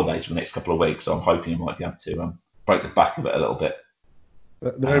summer holidays for the next couple of weeks, so I'm hoping I might be able to break the back of it a little bit.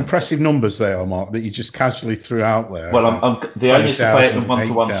 They're impressive numbers they are, Mark, that you just casually threw out there. Well, the aim is to play it in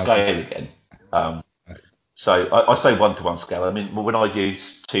 1-to-1 scale again. So I say 1-to-1 scale. I mean, when I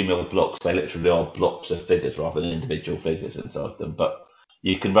use 2 mil blocks, they literally are blocks of figures rather than individual figures inside them. But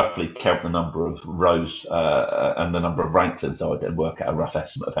you can roughly count the number of rows and the number of ranks inside and work out a rough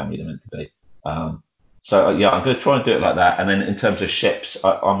estimate of how many they're meant to be. I'm going to try and do it like that. And then in terms of ships,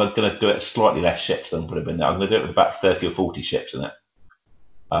 I'm going to do it slightly less ships than would have been there. I'm going to do it with about 30 or 40 ships in it.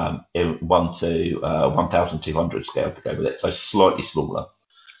 In 1 to 1,200 scale to go with it, so slightly smaller.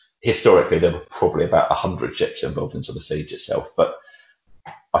 Historically, there were probably about 100 ships involved into the siege itself, but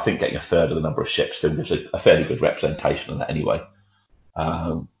I think getting a third of the number of ships still gives a fairly good representation of that anyway.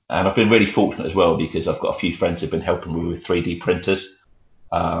 And I've been really fortunate as well because I've got a few friends who've been helping me with 3D printers.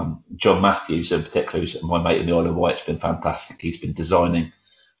 John Matthews in particular, who's my mate in the Isle of Wight, has been fantastic. He's been designing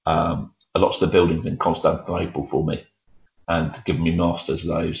lots of the buildings in Constantinople for me and giving me masters of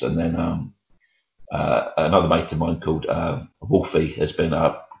those. And then another mate of mine called Wolfie has been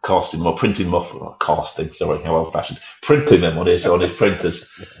printing them off, how old-fashioned, printing them on his printers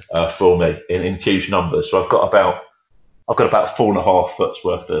for me in huge numbers. So I've got about 4.5 foot's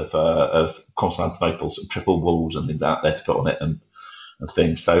worth of Constantinople's triple walls and things out there to put on it and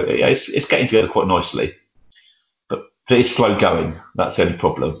things. So yeah, it's getting together quite nicely, but it's slow going. That's the only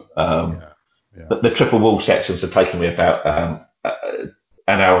problem. The triple wall sections are taking me about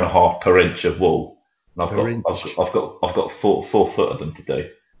an hour and a half per inch of wall. And I've got 4 foot of them to do.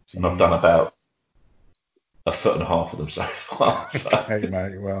 And I've done about 1.5 foot of them so far. Okay,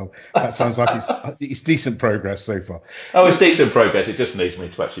 mate. Well, that sounds like it's decent progress so far. Oh, it's decent progress. It just needs me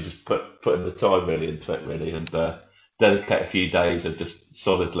to actually just put in the time really into it, really, and dedicate a few days of just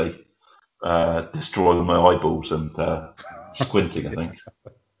solidly destroying my eyeballs and squinting, I think.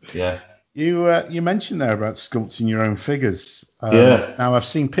 Yeah. You mentioned there about sculpting your own figures. Now, I've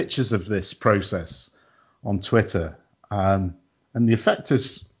seen pictures of this process on Twitter, and the effect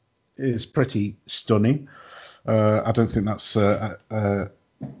is pretty stunning. I don't think that's. I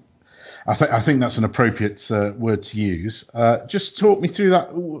think that's an appropriate word to use. Just talk me through that.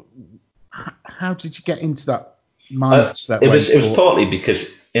 How did you get into that mindset? It was partly because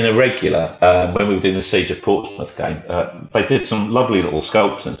in a regular, when we were doing the Siege of Portsmouth game, they did some lovely little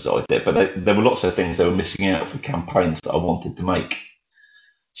sculpts inside it, but there were lots of things they were missing out for campaigns that I wanted to make.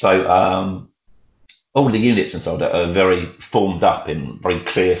 So all the units inside it are very formed up in very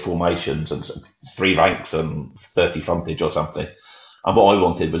clear formations and 3 ranks and 30 frontage or something. And what I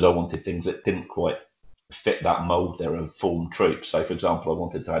wanted things that didn't quite fit that mould there of formed troops. So, for example, I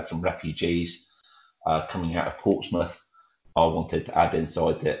wanted to add some refugees coming out of Portsmouth. I wanted to add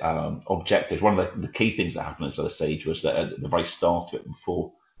inside it objectives. One of the key things that happened inside the siege was that at the very start of it,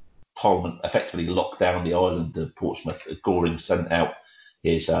 before Parliament effectively locked down the island of Portsmouth, Goring sent out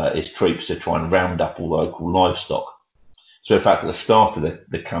his troops to try and round up all the local livestock. So, in fact, at the start of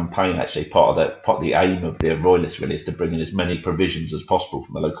the campaign, actually, part of the aim of the royalists really is to bring in as many provisions as possible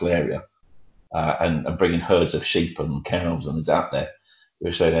from the local area, and bring in herds of sheep and cows and things out there.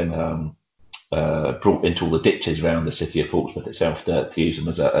 So then brought into all the ditches around the city of Portsmouth itself to use them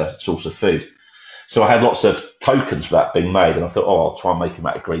as a source of food. So I had lots of tokens for that being made, and I thought, I'll try and make them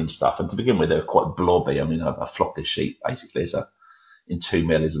out of green stuff. And to begin with, they were quite blobby. I mean, a floppy sheet basically in 2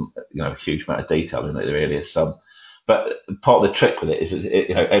 mil isn't a huge amount of detail in it. There really is some. But part of the trick with it is,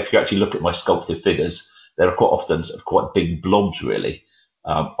 if you actually look at my sculpted figures, they're quite often sort of quite big blobs, really.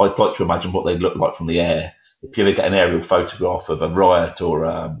 I'd like to imagine what they'd look like from the air. If you ever get an aerial photograph of a riot or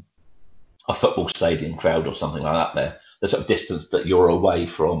a football stadium crowd or something like that, the sort of distance that you're away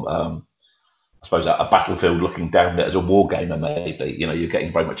from, I suppose, a battlefield looking down there as a war gamer, maybe, you're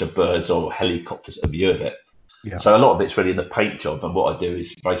getting very much a bird's or helicopter's view of it. Yeah. So a lot of it's really in the paint job, and what I do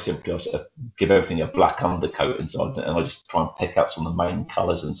is very simply I sort of give everything a black undercoat inside it, and I just try and pick out some of the main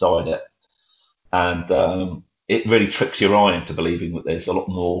colours inside it. And it really tricks your eye into believing that there's a lot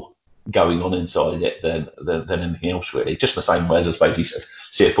more going on inside it than anything else, really. Just the same way as I suppose you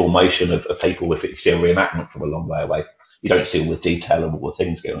see a formation of people, if you see a reenactment from a long way away, you don't see all the detail of all the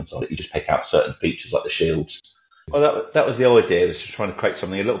things going on inside it, you just pick out certain features like the shields. Well, that was the idea, was just trying to create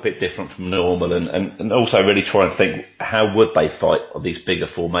something a little bit different from normal, and also really try and think, how would they fight on these bigger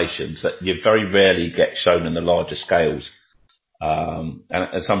formations that you very rarely get shown in the larger scales? And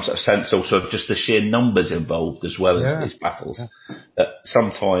in some sort of sense, also just the sheer numbers involved as well as these battles that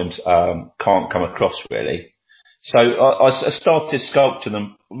sometimes can't come across, really. So I started sculpting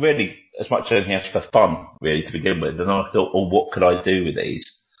them really as much as anything else for fun, really, to begin with. And I thought, what could I do with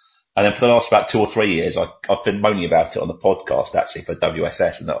these? And then for the last about 2 or 3 years, I've been moaning about it on the podcast, actually, for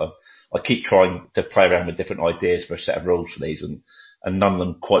WSS, and that I keep trying to play around with different ideas for a set of rules for these, and none of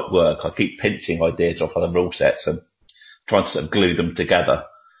them quite work. I keep pinching ideas off other rule sets and trying to sort of glue them together.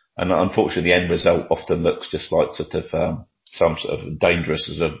 And unfortunately, the end result often looks just like sort of some sort of dangerous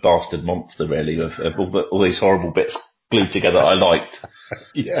as a bastard monster, really, of all these horrible bits glued together that I liked.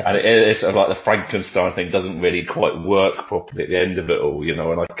 Yeah. And it's sort of like the Frankenstein thing doesn't really quite work properly at the end of it all,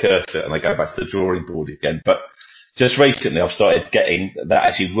 and I curse it and I go back to the drawing board again. But just recently I've started getting that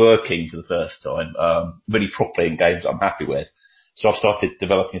actually working for the first time, really properly in games that I'm happy with. So I've started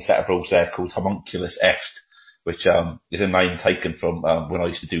developing a set of rules there called Homunculus Est, which is a name taken from when I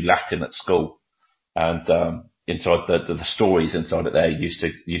used to do Latin at school. And inside the stories inside it there used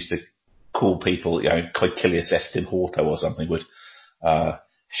to call people, Caecilius Est in Horto or something, would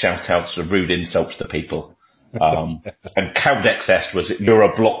shout out sort of rude insults to people. And Caudex Est was, you're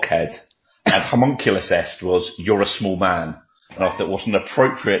a blockhead. And Homunculus Est was, you're a small man. And I thought, what's an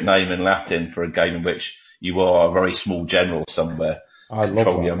appropriate name in Latin for a game in which you are a very small general somewhere,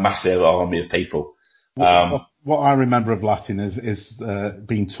 controlling a massive army of people. What I remember of Latin is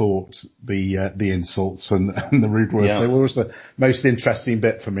being taught the insults and the rude words. They were always the most interesting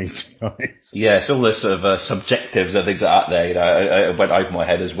bit for me, to be honest. Yeah, it's all the sort of subjectives and things like that there. It went over my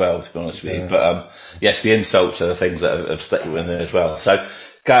head as well, to be honest with you. But yes, the insults are the things that have stuck with me as well. So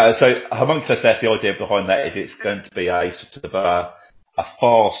Homunculus Est, the idea behind that is it's going to be a sort of a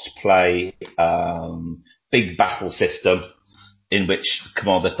fast play, big battle system, in which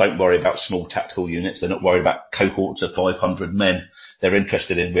commanders don't worry about small tactical units. They're not worried about cohorts of 500 men. They're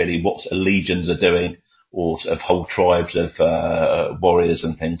interested in really what legions are doing, or sort of whole tribes of warriors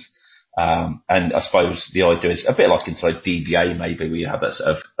and things. And I suppose the idea is a bit like inside DBA, maybe, where you have that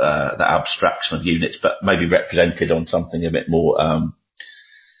sort of that abstraction of units, but maybe represented on something a bit more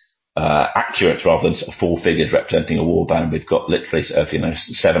accurate, rather than sort of 4 figures representing a war band. We've got literally sort of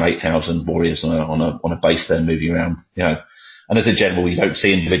 7,000-8,000 warriors on a base there moving around, And as a general, you don't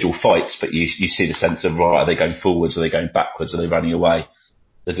see individual fights, but you see the sense of, right, are they going forwards? Are they going backwards? Are they running away?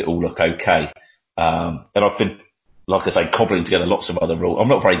 Does it all look okay? And I've been, like I say, cobbling together lots of other rules. I'm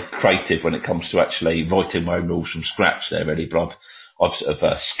not very creative when it comes to actually writing my own rules from scratch there, really, but I've sort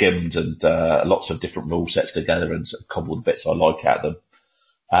of skimmed and lots of different rule sets together and sort of cobbled the bits I like out of them.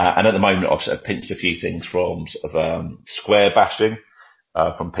 And at the moment, I've sort of pinched a few things from sort of square bashing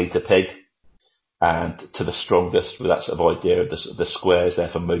from Peter Pig, and to the strongest, with that sort of idea of the squares there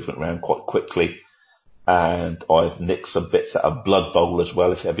for movement around quite quickly. And I've nicked some bits out of Blood Bowl as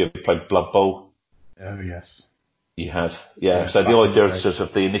well. Have you ever played Blood Bowl? Oh, yes. You had? Yeah. So the idea is sort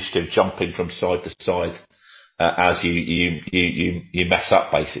of the initiative jumping from side to side as you mess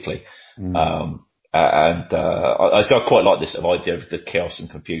up, basically. So I quite like this sort of idea of the chaos and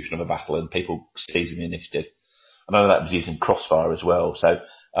confusion of a battle and people seizing the initiative. I know that was using Crossfire as well. So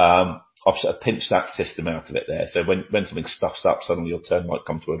I've sort of pinched that system out of it there. So when something stuffs up, suddenly your turn might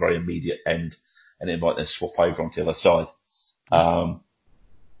come to a very immediate end, and it might then swap over onto the other side,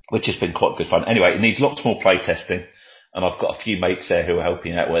 which has been quite good fun. Anyway, it needs lots more play testing, and I've got a few mates there who are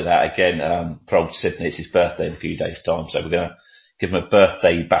helping out with that. Again, for old Sydney, it's his birthday in a few days' time, so we're going to give him a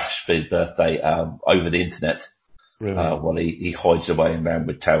birthday bash for his birthday over the internet. Really? While he hides away in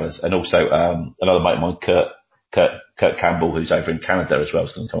Roundwood Towers. And also another mate of mine, Kurt Campbell, who's over in Canada as well,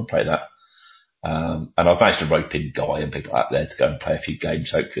 is going to come and play that. And I've managed to rope in Guy and people out there to go and play a few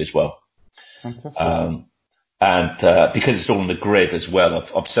games, hopefully, as well. Fantastic. And because it's all on the grid as well,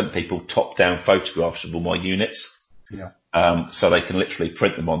 I've sent people top-down photographs of all my units. Yeah. So they can literally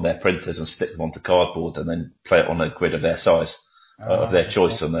print them on their printers and stick them onto cardboard and then play it on a grid of their size, of their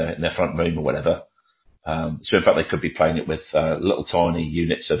choice in their front room or whatever. So in fact, they could be playing it with little tiny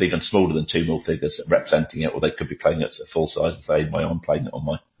units of even smaller than 2mm figures representing it, or they could be playing it at full size and say, I'm playing it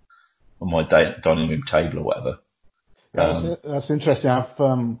on my dining room table or whatever. That's interesting. I've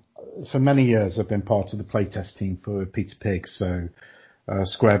for many years I've been part of the playtest team for Peter Pig, so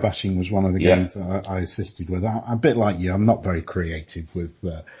Square Bashing was one of the games that I assisted with. I'm a bit like you. I'm not very creative with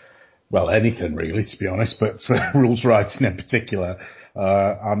anything really, to be honest, but rules writing in particular.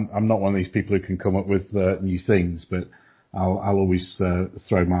 I'm not one of these people who can come up with new things, but I'll always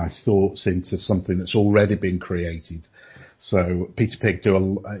throw my thoughts into something that's already been created. So Peter Pig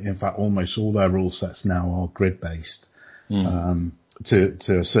in fact, almost all their rule sets now are grid based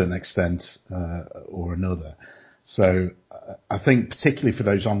to a certain extent or another. So I think particularly for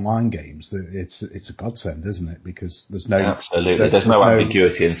those online games, it's a godsend, isn't it? Because there's no there's no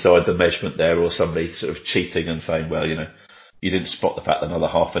ambiguity inside the measurement there, or somebody sort of cheating and saying, well, you didn't spot the fact that another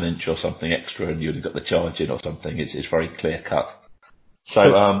half an inch or something extra and you'd have got the charge in or something. It's very clear cut.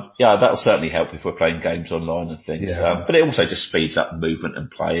 So, that'll certainly help if we're playing games online and things. Yeah. But it also just speeds up movement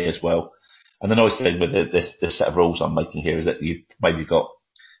and play as well. And the nice thing with this set of rules I'm making here is that you've maybe got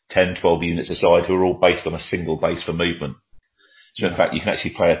 10, 12 units aside who are all based on a single base for movement. So in fact, you can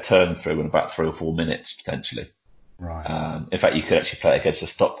actually play a turn through in about 3 or 4 minutes potentially. Right. In fact, you could actually play it against a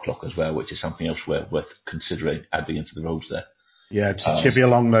stop clock as well, which is something else worth considering adding into the rules there. Yeah, to chivvy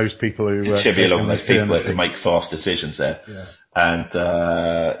along those people who to make fast decisions there. Yeah. And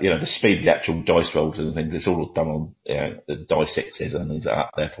the speed of the actual dice rolls and things, it's all done on the die sixes and things like that.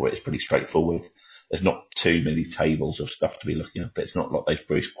 Therefore, it's pretty straightforward. There's not too many tables of stuff to be looking at. But it's not like those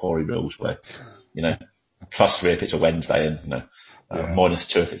Bruce Quarry rules where +3 if it's a Wednesday and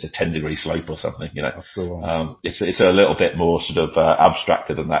 -2 if it's a 10-degree slope or something. It's a little bit more sort of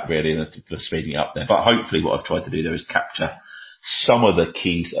abstracted than that really, and the speeding up there. But hopefully, what I've tried to do there is capture some of the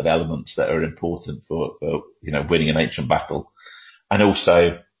key sort of elements that are important for winning an ancient battle, and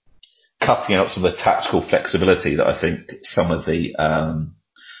also cutting out some of the tactical flexibility that I think some of the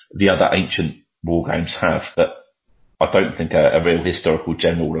other ancient war games have that I don't think a real historical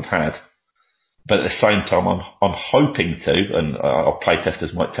general would have had. But at the same time, I'm hoping to, and our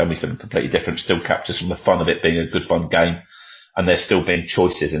playtesters might tell me something completely different, still capture some of the fun of it being a good fun game, and there's still being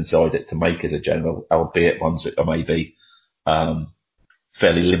choices inside it to make as a general, albeit ones that are maybe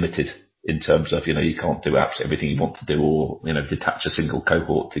fairly limited in terms of, you can't do absolutely everything you want to do, or, detach a single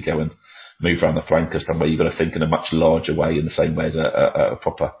cohort to go and move around the flank of somewhere. You've got to think in a much larger way, in the same way as a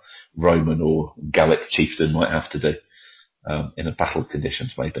proper Roman or Gallic chieftain might have to do in a battle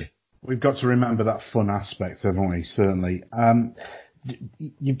conditions, maybe. We've got to remember that fun aspect, haven't we? Certainly.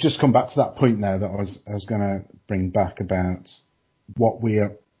 You've just come back to that point now that I was going to bring back about what we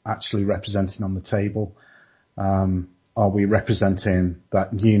are actually representing on the table. Are we representing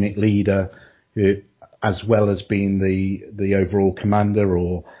that unit leader who, as well as being the overall commander,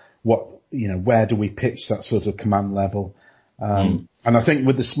 or what, where do we pitch that sort of command level? And I think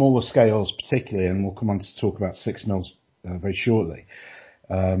with the smaller scales particularly, and we'll come on to talk about 6 mils very shortly,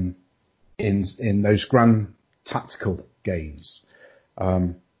 in those grand tactical games,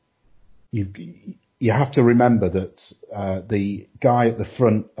 you have to remember that the guy at the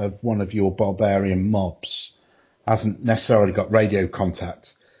front of one of your barbarian mobs hasn't necessarily got radio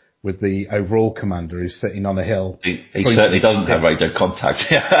contact with the overall commander who's sitting on a hill. He certainly doesn't have radio contact.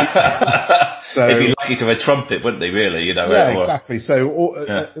 So he'd be lucky to have a trumpet, wouldn't he, really? Exactly.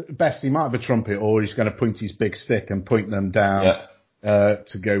 So best he might have a trumpet, or he's going to point his big stick and point them down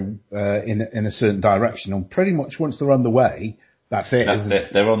to go in a certain direction. And pretty much once they're on the way, that's it.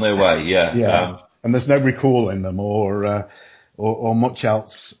 They're on their way, yeah. And there's no recalling them or much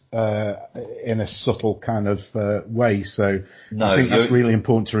else in a subtle kind of way. So I think that's really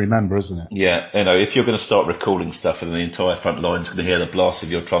important to remember, isn't it? Yeah, if you're going to start recalling stuff and the entire front line's going to hear the blast of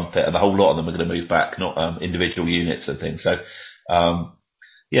your trumpet, and the whole lot of them are going to move back, not individual units and things. So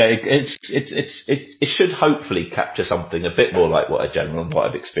it should hopefully capture something a bit more like what a general might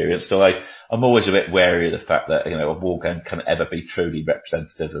have experienced. Although I'm always a bit wary of the fact that a war game can ever be truly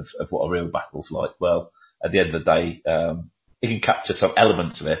representative of what a real battle's like. Well, at the end of the day, it can capture some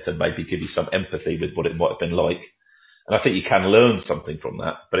elements of it and maybe give you some empathy with what it might have been like. And I think you can learn something from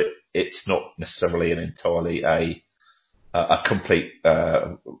that, but it's not necessarily an entirely a complete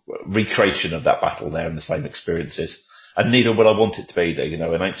recreation of that battle there and the same experiences. And neither would I want it to be there.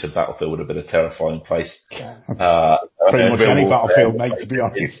 An ancient battlefield would have been a terrifying place. Pretty much any battlefield, mate, to be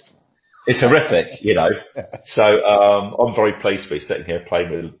honest. It's horrific, So I'm very pleased to be sitting here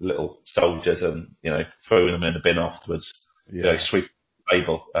playing with little soldiers and, throwing them in the bin afterwards. Sweep the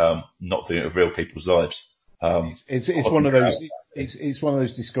table, not doing it with real people's lives. It's one of those. It's one of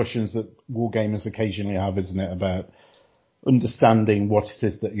those discussions that wargamers occasionally have, isn't it, about understanding what it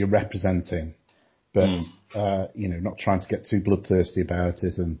is that you're representing, but not trying to get too bloodthirsty about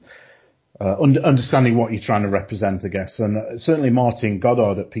it, and understanding what you're trying to represent, I guess. And certainly Martin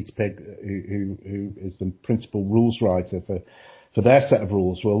Goddard at Peter Pig, who is the principal rules writer for their set of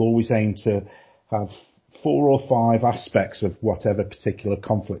rules, will always aim to have 4 or 5 aspects of whatever particular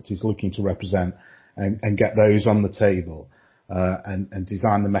conflict he's looking to represent, and get those on the table, and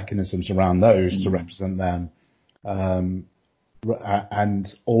design the mechanisms around those to represent them, and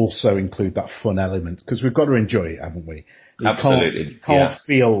also include that fun element, because we've got to enjoy it, haven't we? Absolutely. You can't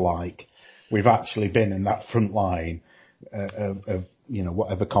feel like we've actually been in that front line of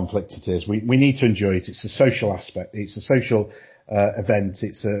whatever conflict it is. We need to enjoy it. It's a social aspect. It's a social event.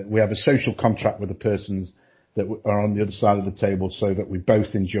 We have a social contract with the persons that are on the other side of the table, so that we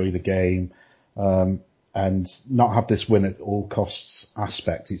both enjoy the game, and not have this win at all costs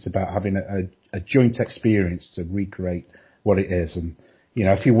aspect. It's about having a joint experience to recreate what it is. And,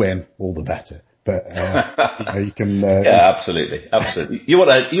 if you win, all the better. But, you can... yeah, absolutely. You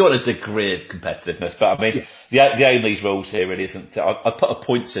want a degree of competitiveness, but I mean, the aim of these rules here really isn't... I put a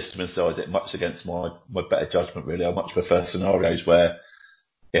point system inside it, much against my better judgment, really. I much prefer scenarios where,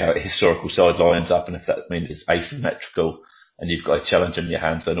 a historical side lines up, and if that means it's asymmetrical and you've got a challenge in your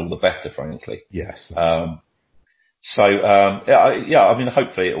hands, then all the better, frankly. Yes. I mean,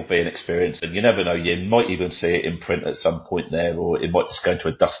 hopefully it'll be an experience, and you never know, you might even see it in print at some point there, or it might just go into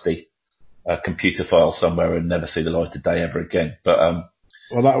a dusty computer file somewhere and never see the light of day ever again. But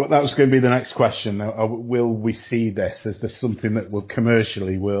well, that was going to be the next question. Will we see this? Is this something that will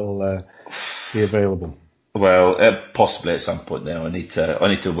commercially be available? Well, possibly at some point now. I need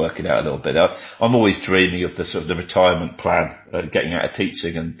to work it out a little bit. I'm always dreaming of the sort of the retirement plan, getting out of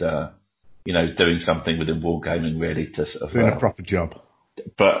teaching and doing something within wargaming, really, to sort of doing a proper job.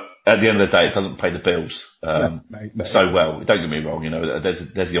 But at the end of the day, it doesn't pay the bills No. so well. Don't get me wrong.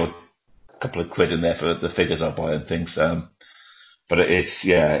 There's the odd couple of quid in there for the figures I buy and things. But it is,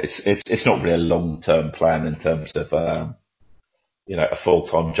 it's not really a long-term plan in terms of a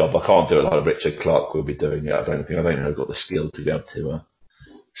full-time job. I can't do it like Richard Clark will be doing it. I don't think I've got the skill to be able to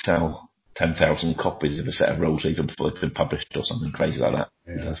sell 10,000 copies of a set of rules even before they've been published or something crazy like that.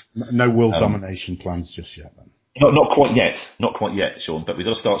 Yeah. No world domination plans just yet, then. Not quite yet, Sean. But we've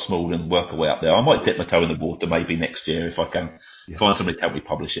got to start small and work our way up there. I might dip my toe in the water maybe next year if I can find somebody to help me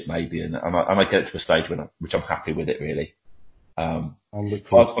publish it, maybe, and I get it to a stage which I'm happy with it, really. I've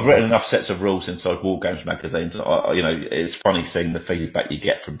written enough sets of rules inside War Games magazines. It's funny seeing the feedback you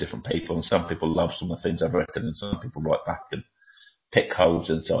get from different people, and some people love some of the things I've written, and some people write back and pick holes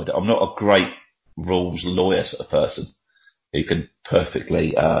inside it. I'm not a great rules lawyer sort of person who can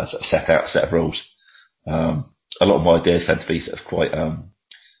perfectly sort of set out a set of rules. A lot of my ideas tend to be sort of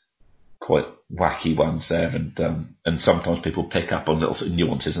quite wacky ones there, and sometimes people pick up on little sort of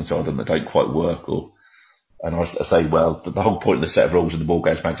nuances inside them that don't quite work. And I say, well, the whole point of the set of rules in the War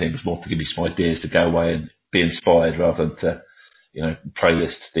Games magazine was more to give me some ideas to go away and be inspired, rather than to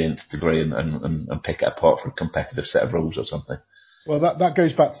playlist to the nth degree and pick it apart for a competitive set of rules or something. Well, that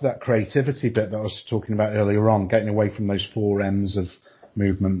goes back to that creativity bit that I was talking about earlier on, getting away from those 4 M's of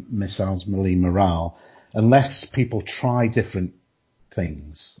movement, missiles, melee, morale. Unless people try different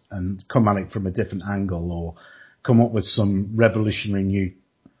things and come at it from a different angle, or come up with some revolutionary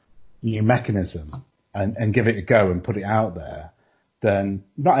new mechanism and give it a go and put it out there, then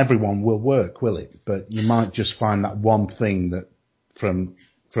not everyone will work, will it? But you might just find that one thing that from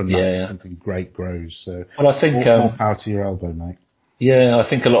that something great grows. So, well, I think more power to your elbow, mate. Yeah, I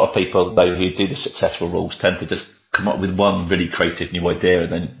think a lot of people, though, who do the successful rules tend to just come up with one really creative new idea,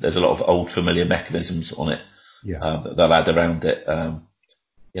 and then there's a lot of old familiar mechanisms on it that they'll add around it.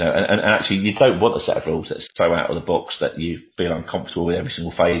 And actually, you don't want a set of rules that's so out of the box that you feel uncomfortable with every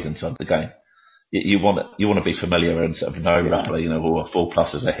single phase inside the game. You want to be familiar and sort of know roughly, or a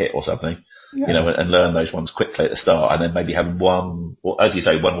 4+ is a hit or something, and learn those ones quickly at the start, and then maybe have one, or as you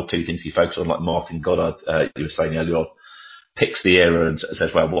say, 1 or 2 things you focus on, like Martin Goddard, you were saying earlier on, picks the area and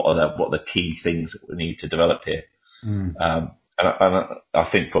says, well, what are the key things that we need to develop here? And I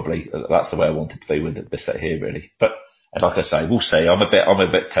think probably that's the way I wanted to be with this set here, really. But And like I say, we'll see. I'm a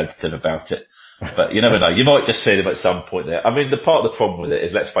bit tentative about it. But you never know. You might just see them at some point there. I mean, the part of the problem with it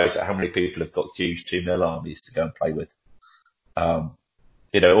is, let's face it, how many people have got huge 2 mil armies to go and play with?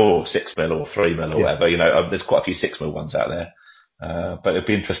 Or 6 mil or 3 mil or whatever. There's quite a few 6 mil ones out there. But it'd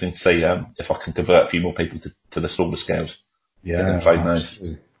be interesting to see if I can convert a few more people to the smaller scales. Yeah,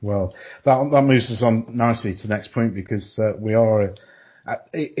 absolutely. Well, that moves us on nicely to the next point, because we are.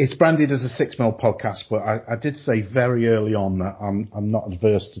 It's branded as a 6 mil podcast, but I did say very early on that I'm not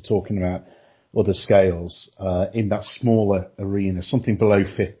adverse to talking about other scales in that smaller arena, something below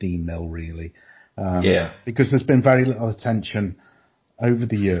 15 mil, really. Because there's been very little attention over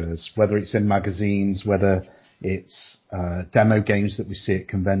the years, whether it's in magazines, whether it's demo games that we see at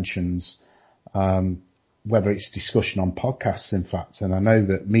conventions, whether it's discussion on podcasts, in fact. And I know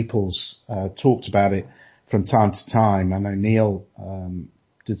that Meeple's talked about it from time to time. I know Neil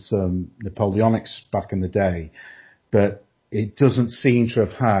did some Napoleonics back in the day, but it doesn't seem to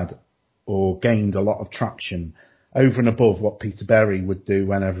have had or gained a lot of traction over and above what Peter Berry would do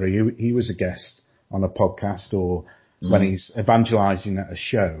whenever he was a guest on a podcast or when he's evangelizing at a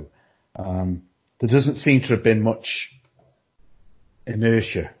show. There doesn't seem to have been much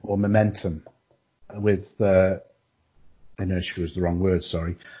inertia or momentum with inertia was the wrong word,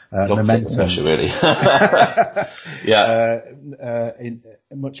 sorry. Momentum. Inertia, really.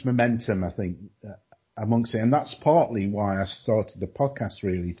 Much momentum, I think, amongst it. And that's partly why I started the podcast,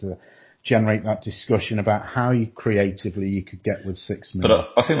 really, to generate that discussion about how you creatively you could get with 6 mil. But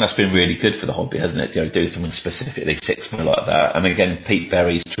I think that's been really good for the hobby, hasn't it? Do something specifically 6 mil like that. And again, Pete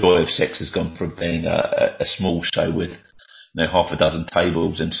Berry's Joy of 6 has gone from being a small show with half a dozen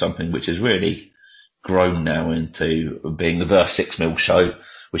tables into something which has really grown now into being the Verse 6 mil show,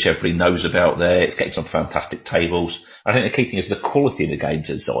 which everybody knows about there. It's getting some fantastic tables. I think the key thing is the quality of the games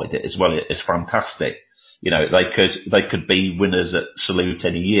inside it as well. It's fantastic. They could be winners at Salute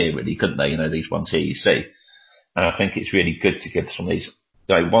any year, really, couldn't they? These ones here you see. And I think it's really good to give some of these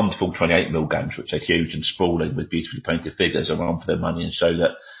wonderful 28 mil games, which are huge and sprawling with beautifully painted figures, a run for their money, and show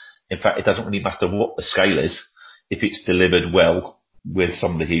that, in fact, it doesn't really matter what the scale is. If it's delivered well with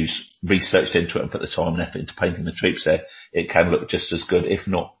somebody who's researched into it and put the time and effort into painting the troops there, it can look just as good, if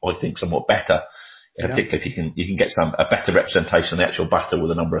not, I think, somewhat better. Particularly if you can get a better representation of the actual battle with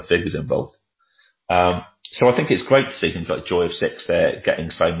a number of figures involved. So I think it's great to see things like Joy of 6 there getting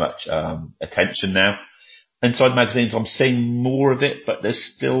so much attention now. Inside magazines, I'm seeing more of it, but there's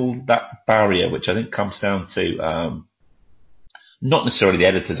still that barrier, which I think comes down to not necessarily the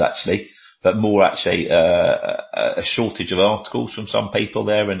editors, actually, but more actually a shortage of articles from some people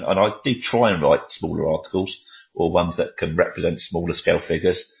there. And I do try and write smaller articles or ones that can represent smaller scale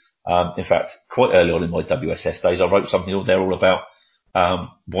figures. In fact, quite early on in my WSS days, I wrote something there all about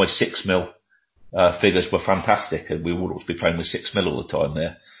why 6 mil figures were fantastic, and we would be playing with 6 mil all the time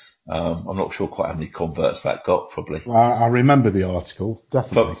there. I'm not sure quite how many converts that got, probably. Well, I remember the article,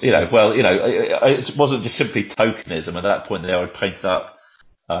 definitely. But, it wasn't just simply tokenism. At that point, I painted up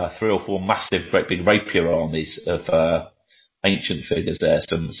 3 or 4 massive, great big rapier armies of ancient figures there,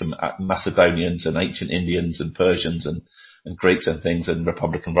 some Macedonians and ancient Indians and Persians and Greeks and things, and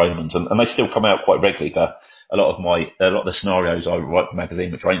Republican Romans, and they still come out quite regularly. A lot of the scenarios I write for the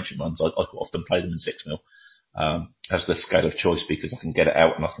magazine, which are ancient ones, I often play them in 6 mil as the scale of choice, because I can get it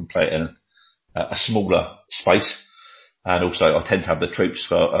out and I can play it in a smaller space. And also, I tend to have the troops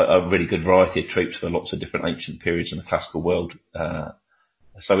for a really good variety of troops for lots of different ancient periods in the classical world.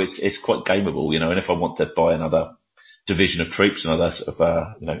 So it's quite gameable, And if I want to buy another division of troops, another sort of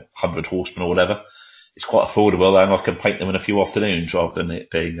 100 horsemen or whatever, it's quite affordable, and I can paint them in a few afternoons rather than it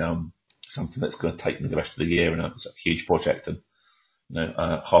being something that's going to take me the rest of the year, and it's a huge project and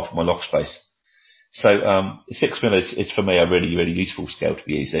half of my loft space. So 6 mil is for me a really, really useful scale to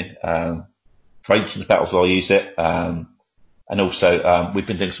be using. For ancient battles, I'll use it, and also we've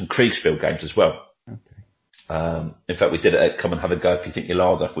been doing some Kriegsspiel games as well. Okay. In fact, we did it at Come and Have a Go If You Think You're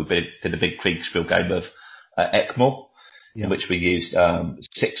Larder. We did a big Kriegsspiel game of Ekmor, in which we used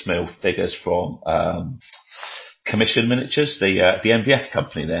 6 mil figures from Commission Miniatures, the MDF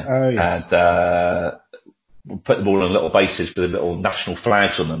company there. Oh, yes. And we put them all on little bases with little national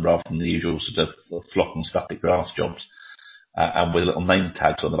flags on them rather than the usual sort of flock and static grass jobs, and with little name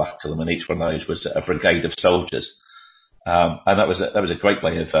tags on the back of them, and each one of those was a brigade of soldiers. And that was a great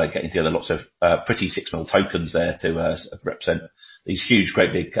way of getting together lots of pretty 6 mil tokens there to represent these huge,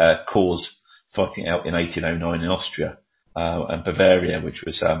 great big corps fighting out in 1809 in Austria and Bavaria, which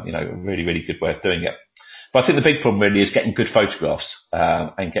was a really, really good way of doing it. But I think the big problem really is getting good photographs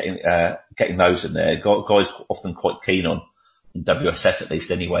and getting those in there. Guys often quite keen on, in WSS at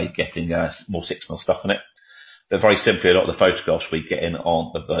least anyway, getting more 6 mil stuff in it. But very simply, a lot of the photographs we get in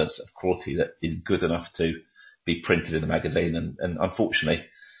aren't of the quality that is good enough to be printed in the magazine. And unfortunately,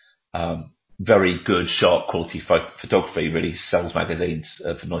 very good, sharp quality photography really sells magazines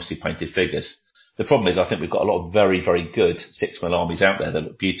for nicely painted figures. The problem is, I think we've got a lot of very, very good 6mm armies out there that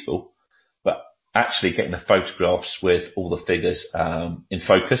look beautiful, but actually getting the photographs with all the figures in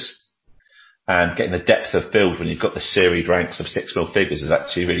focus and getting the depth of field when you've got the serried ranks of 6mm figures is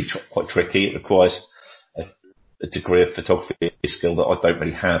actually really quite tricky. It requires a degree of photography skill that I don't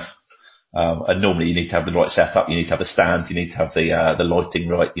really have. And normally you need to have the right setup, you need to have the stand, you need to have the lighting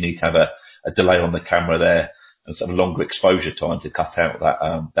right, you need to have a delay on the camera there, and some longer exposure time to cut out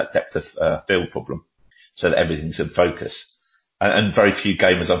that depth of field problem, so that everything's in focus. And very few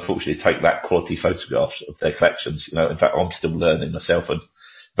gamers, unfortunately, take that quality photographs of their collections. In fact, I'm still learning myself, and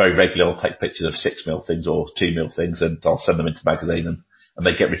very regularly I'll take pictures of 6mm things or 2mm things, and I'll send them into magazine, and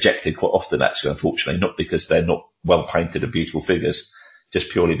they get rejected quite often, actually, unfortunately, not because they're not well painted and beautiful figures,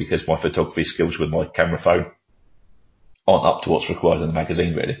 just purely because my photography skills with my camera phone aren't up to what's required in the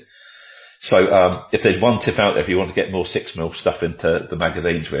magazine, really. So if there's one tip out there, if you want to get more 6mm stuff into the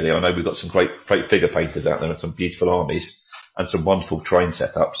magazines, really, I know we've got some great figure painters out there and some beautiful armies and some wonderful train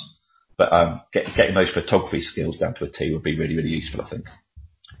setups, but getting those photography skills down to a T would be really, really useful, I think.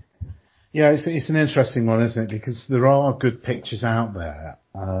 Yeah, it's an interesting one, isn't it? Because there are good pictures out there.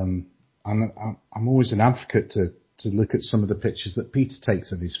 I'm always an advocate to look at some of the pictures that Peter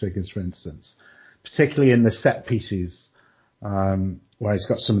takes of his figures, for instance, particularly in the set pieces, where he's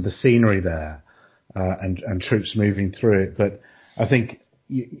got some of the scenery there, and troops moving through it. But I think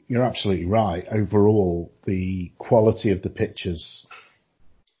you're absolutely right. Overall, the quality of the pictures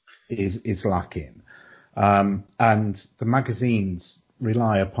is lacking. And the magazines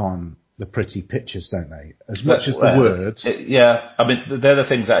rely upon the pretty pictures, don't they? As much as the words. Yeah, I mean, they're the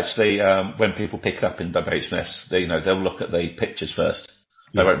things actually, when people pick it up in WHS, they'll look at the pictures first.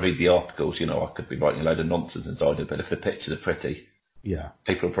 They won't read the articles. I could be writing a load of nonsense inside it, but if the pictures are pretty,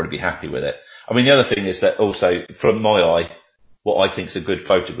 people will probably be happy with it. I mean, the other thing is that also, from my eye, what I think is a good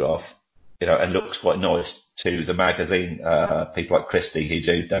photograph, and looks quite nice to the magazine, people like Christy who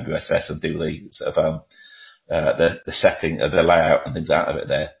do WSS and do the sort of, the setting, the layout and things out of it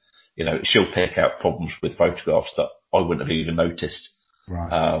there. She'll pick out problems with photographs that I wouldn't have even noticed.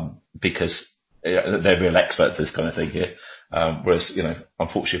 Right. Because they're real experts at this kind of thing here. Whereas,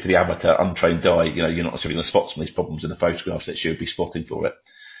 unfortunately for the amateur, untrained eye, you're not necessarily going to spot some of these problems in the photographs that she'll be spotting for it.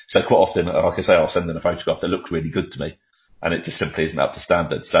 So quite often, like I say, I'll send in a photograph that looks really good to me, and it just simply isn't up to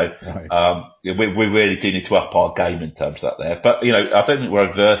standard. So, we really do need to up our game in terms of that there. But, I don't think we're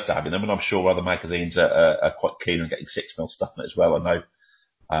adverse to having them, and I'm sure other magazines are quite keen on getting 6mm stuff in it as well. I know,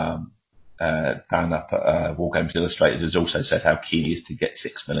 Dan up at War Games Illustrated has also said how keen he is to get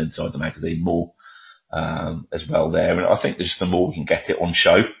 6mm inside the magazine more, as well there. And I think just the more we can get it on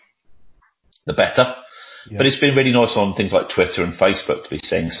show, the better. Yeah. But it's been really nice on things like Twitter and Facebook to be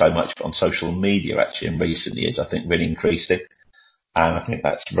seeing so much on social media actually in recent years. I think really increased it. And I think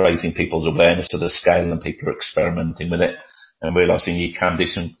that's raising people's awareness of the scale, and people are experimenting with it and realising you can do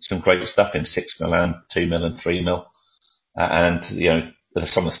some great stuff in 6mm and 2mm and 3mm. And,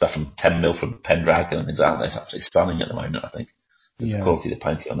 some of the stuff from 10mm from Pendragon and things like that is absolutely stunning at the moment, I think. The quality of the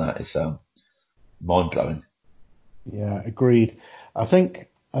painting on that is mind-blowing. Yeah, agreed. I think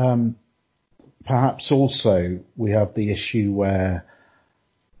perhaps also we have the issue where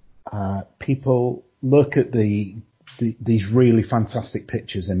people look at these really fantastic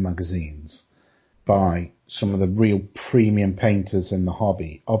pictures in magazines by some of the real premium painters in the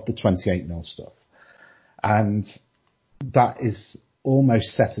hobby of the 28mm stuff. And that is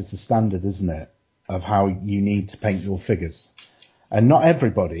almost set as the standard, isn't it, of how you need to paint your figures. And not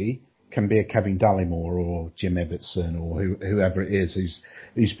everybody can be a Kevin Dallimore or Jim Ibbotson or whoever it is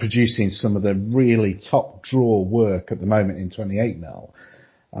who's producing some of the really top draw work at the moment in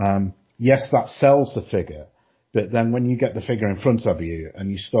 28mm. Yes, that sells the figure, but then when you get the figure in front of you and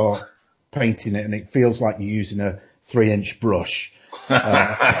you start painting it and it feels like you're using a 3-inch brush,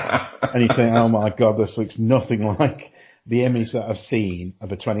 and you think, oh my God, this looks nothing like the image that I've seen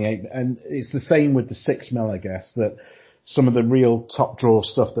of a 28. And it's the same with the 6mm, I guess, that some of the real top draw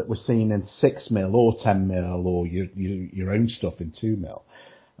stuff that we're seeing in 6mm or 10mm or your own stuff in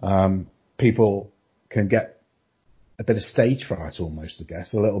 2mm, people can get a bit of stage fright almost, I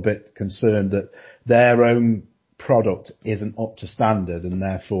guess, a little bit concerned that their own product isn't up to standard and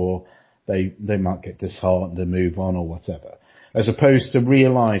therefore they might get disheartened and move on or whatever, as opposed to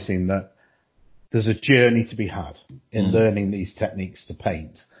realising that there's a journey to be had in learning these techniques to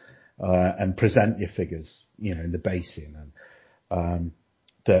paint and present your figures, in the basing, and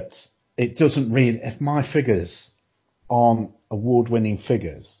that it doesn't really, if my figures aren't award-winning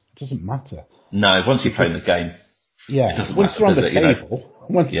figures, it doesn't matter. No, once you play the game, yeah, it doesn't once matter, they're on does the it, table,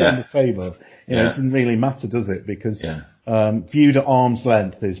 once they're on the table, it doesn't really matter, does it? Because viewed at arm's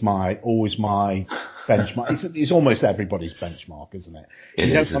length is always my benchmark. It's almost everybody's benchmark, isn't it?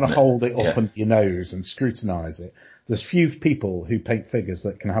 You don't want to hold it up under your nose and scrutinise it. There's few people who paint figures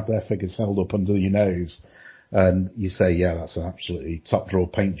that can have their figures held up under your nose and you say, yeah, that's an absolutely top draw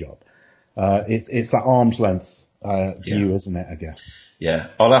paint job. It's that arm's length view, isn't it, I guess? Yeah.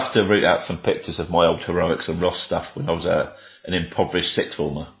 I'll have to root out some pictures of my old Heroics and Ross stuff when I was an impoverished sixth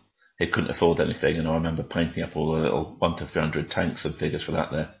former. He couldn't afford anything, and I remember painting up all the little 1 to 300 tanks and figures for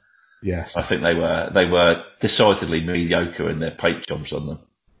that there. Yes. I think they were decidedly mediocre in their paint jobs on them.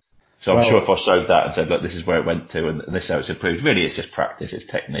 So I'm sure if I showed that and said, look, this is where it went to and this is how it's improved, really it's just practice, it's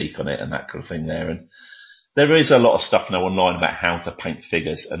technique on it and that kind of thing there. And there is a lot of stuff now online about how to paint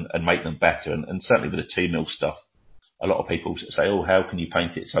figures and make them better. And certainly with the 2mm stuff, a lot of people say, oh, how can you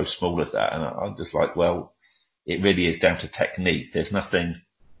paint it so small as that? And I'm just like, well, it really is down to technique. There's nothing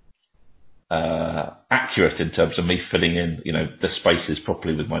accurate in terms of me filling in, the spaces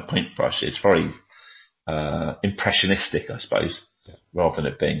properly with my paintbrush. It's very impressionistic, I suppose, rather than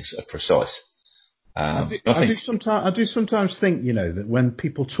it being precise. I do sometimes think, that when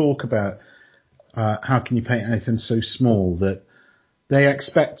people talk about how can you paint anything so small, that they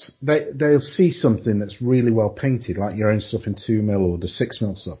expect they'll see something that's really well painted, like your own stuff in 2mm or the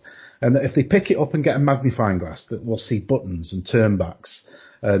 6mm stuff, and if they pick it up and get a magnifying glass, that we'll see buttons and turnbacks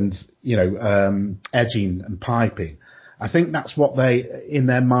and edging and piping. I think that's what in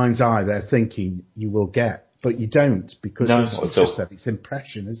their mind's eye, they're thinking you will get, but you don't, because it's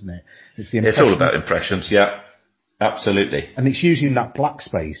impression, isn't it? It's all about impressions, yeah, absolutely. And it's using that black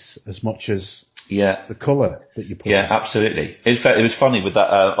space as much as the colour that you put. Yeah, absolutely. In fact, it was funny with that.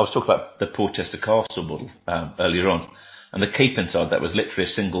 I was talking about the Portchester Castle model earlier on, and the keep inside that was literally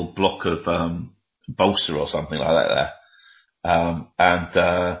a single block of balsa or something like that there. And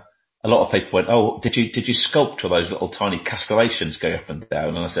a lot of people went, oh, did you sculpt all those little tiny castellations go up and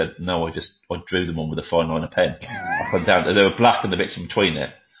down? And I said, no, I drew them on with a fine liner pen up and down. They were black and the bits in between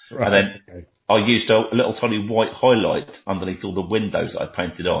it. Right, and then I used a little tiny white highlight underneath all the windows that I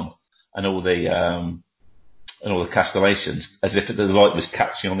painted on and all the castellations, as if the light was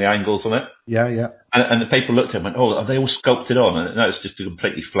catching on the angles on it. Yeah, yeah. And the people looked at it and went, oh, are they all sculpted on? And no, it's just a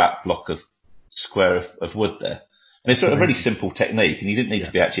completely flat block of square of wood there. And it's sort of a really simple technique, and you didn't need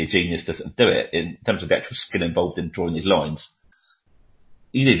to be actually a genius to do it in terms of the actual skill involved in drawing these lines.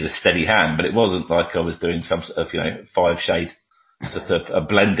 You needed a steady hand, but it wasn't like I was doing some sort of, 5-shade sort of a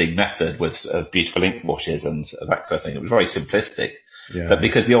blending method with beautiful ink washes and that kind of thing. It was very simplistic. Yeah. But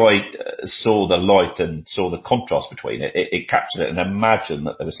because the eye saw the light and saw the contrast between it captured it and imagined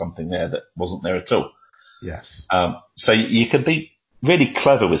that there was something there that wasn't there at all. Yes. So you can be really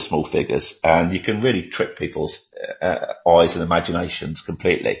clever with small figures, and you can really trick people's eyes and imaginations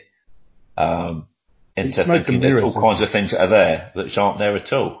completely into thinking there's all kinds of things that are there that aren't there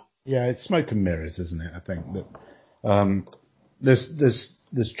at all. Yeah, it's smoke and mirrors, isn't it? I think that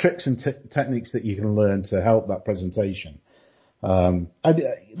there's tricks and techniques that you can learn to help that presentation. And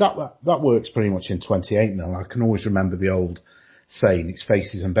that works pretty much in 28mm. I can always remember the old saying, "It's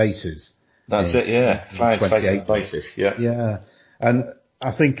faces and bases." That's it, yeah. Faces and bases, yeah. Yeah. And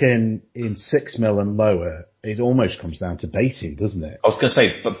I think in 6mm and lower, it almost comes down to basing, doesn't it? I was going to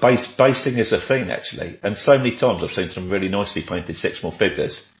say, but basing is a thing, actually. And so many times I've seen some really nicely painted 6mm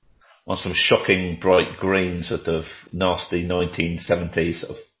figures on some shocking bright green sort of nasty 1970s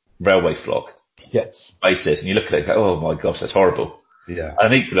sort of railway flock. Yes. Bases. And you look at it and go, oh my gosh, that's horrible. Yeah.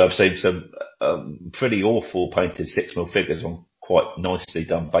 And equally, I've seen some pretty awful painted 6mm figures on quite nicely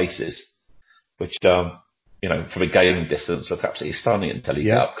done bases, which... from a gaming distance, look absolutely stunning until you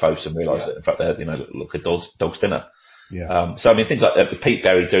get up close and realise that, in fact, they're, look a dog's dinner. Yeah. So, I mean, things like Pete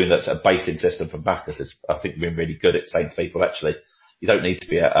Berry doing that sort of basing system from Bacchus is, I think, been really good at saying to people, actually, you don't need to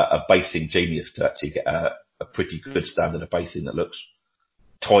be a basing genius to actually get a pretty good standard of basing that looks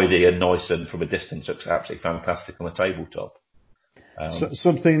tidy and nice and from a distance looks absolutely fantastic on a tabletop.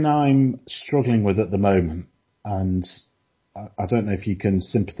 Something I'm struggling with at the moment, and I don't know if you can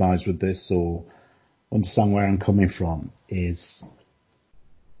sympathise with this or understand where I'm coming from, is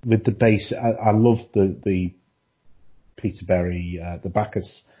with the base. I love the Peter Berry, the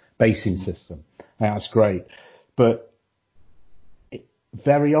Bacchus basing system. That's great, but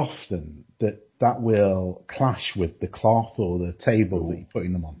very often that will clash with the cloth or the table that you're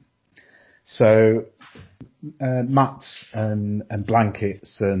putting them on. So mats and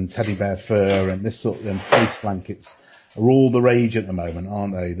blankets and teddy bear fur and this sort of fleece blankets are all the rage at the moment,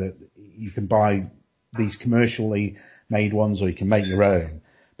 aren't they? That you can buy these commercially made ones, or you can make your own.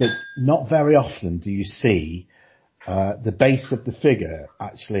 But not very often do you see the base of the figure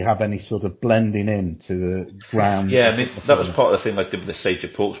actually have any sort of blending into the ground. Yeah, I mean, that was part of the thing I did with the Siege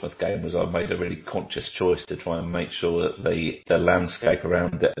of Portsmouth game, was I made a really conscious choice to try and make sure that the landscape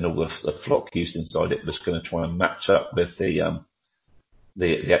around it and all the flock used inside it was going to try and match up with the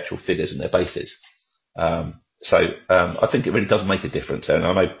actual figures and their bases. So I think it really does make a difference. And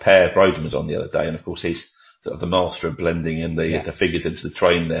I know Per Broden was on the other day, and of course he's sort of the master of blending in the figures into the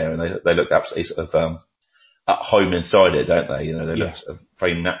train there, and they look absolutely sort of at home inside it, don't they? You know, they look sort of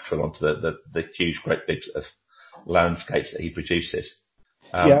very natural onto the huge, great big sort of landscapes that he produces.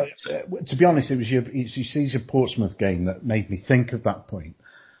 To be honest, it was your Siege of Portsmouth game that made me think of that point.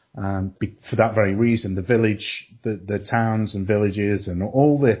 For that very reason, the village, the towns and villages, and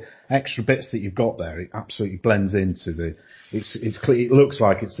all the extra bits that you've got there, it absolutely blends into it's clear. It looks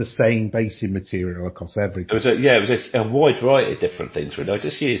like it's the same basic material across everything. It was a wide variety of different things, really. I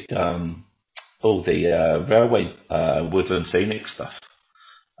just used all the railway woodland scenic stuff,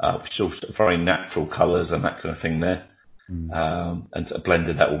 which is all very natural colours and that kind of thing there. And sort of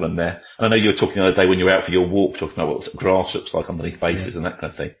blended that all in there. And I know you were talking the other day when you were out for your walk, talking about what grass looks like underneath bases and that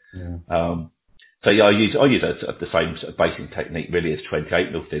kind of thing. I use the same sort of basing technique really as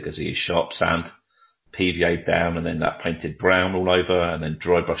 28mm figures. I use sharp sand, PVA down, and then that painted brown all over, and then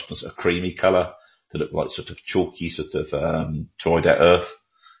dry brushed in a sort of creamy colour to look like sort of chalky, sort of dried out earth.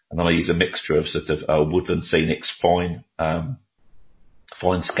 And then I use a mixture of sort of woodland scenics, fine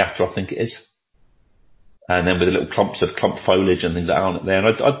scatter, I think it is. And then with the little clump foliage and things like that on it there.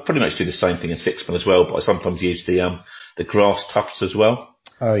 And I pretty much do the same thing in 6mm as well, but I sometimes use the grass tufts as well.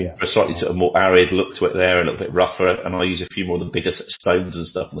 Oh yeah. For a slightly sort of more arid look to it there, a little bit rougher. And I use a few more of the bigger stones and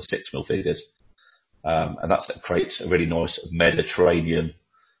stuff on the 6mm figures. And that creates a really nice Mediterranean,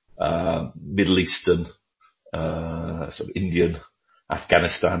 Middle Eastern, sort of Indian,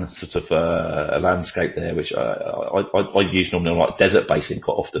 Afghanistan sort of a landscape there, which I use normally on like desert basing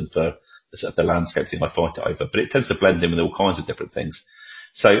quite often for the landscape thing I fight it over, but it tends to blend in with all kinds of different things.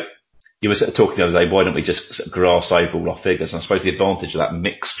 So you were sort of talking the other day, why don't we just sort of grass over all our figures? And I suppose the advantage of that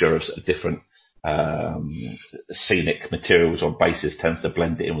mixture of sort of different scenic materials on bases tends to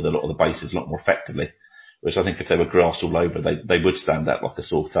blend it in with a lot of the bases a lot more effectively. Whereas I think if they were grass all over, they would stand out like a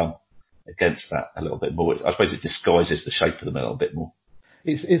sore thumb against that a little bit more. I suppose it disguises the shape of them a little bit more.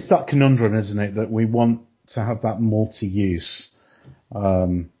 It's that conundrum, isn't it, that we want to have that multi-use.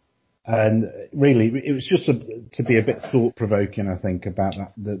 And really, it was just to be a bit thought-provoking, I think, about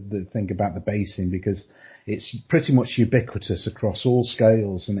that, the thing about the basing, because it's pretty much ubiquitous across all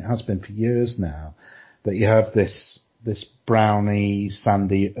scales, and it has been for years now, that you have this browny,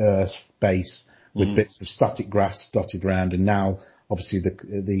 sandy earth base with bits of static grass dotted around, and now, obviously,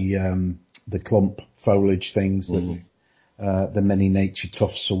 the clump foliage things that the many nature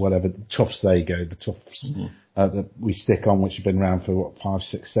tufts or whatever, the tufts, there you go, the tufts. That we stick on, which have been around for 5,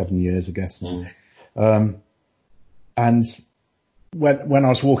 6, 7 years, I guess. And when I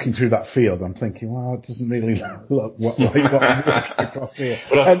was walking through that field, I'm thinking, well, it doesn't really look what I'm walking across here.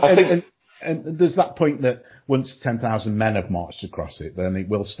 And there's that point that once 10,000 men have marched across it, then it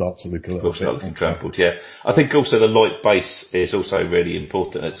will start to look a little bit looking trampled. Yeah, I think also the light base is also really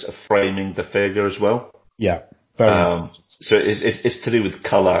important. It's framing the figure as well. Yeah. So it's to do with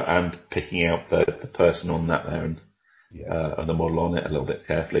colour and picking out the person on that there and the model on it a little bit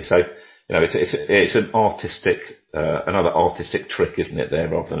carefully. So, you know, it's an artistic, another artistic trick, isn't it, there,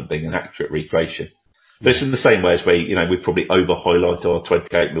 rather than being an accurate recreation. But it's in the same way as we probably over highlight our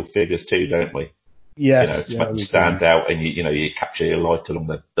 28mm figures too, don't we? Yes. To make them stand out, and you capture your light along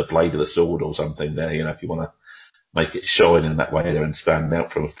the blade of the sword or something there, if you want to make it shine in that way there and stand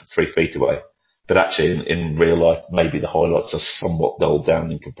out from 3 feet away. But actually, in real life, maybe the highlights are somewhat dulled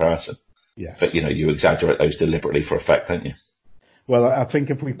down in comparison. Yes. But, you exaggerate those deliberately for effect, don't you? Well, I think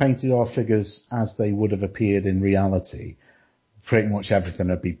if we painted our figures as they would have appeared in reality, pretty much everything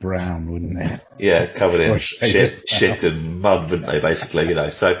would be brown, wouldn't it? Yeah, covered in shit and mud, wouldn't they, basically,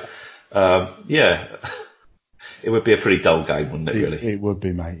 So, it would be a pretty dull game, wouldn't it, really? It would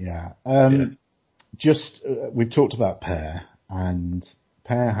be, mate, yeah. We've talked about Per, and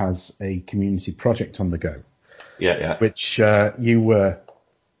Per has a community project on the go. Yeah. Which you were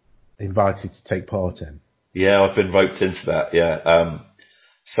invited to take part in. Yeah, I've been roped into that, yeah.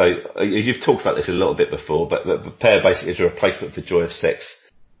 So you've talked about this a little bit before, but Per basically is a replacement for Joy of Six.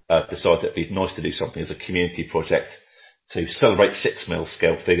 Decided it'd be nice to do something as a community project to celebrate 6mm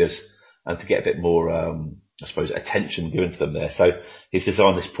scale figures and to get a bit more I suppose, attention given to them there. So he's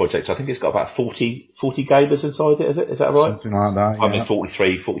designed this project. I think it's got about 40 gamers inside it. Is that right? Something like that. Yeah. I mean,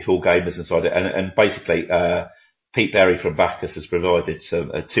 43, 44 gamers inside it, and basically, Pete Berry from Bacchus has provided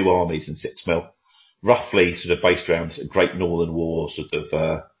some 2 armies in 6mm, roughly sort of based around Great Northern War, sort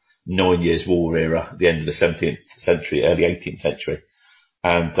of 9 Years' War era, the end of the 17th century, early 18th century,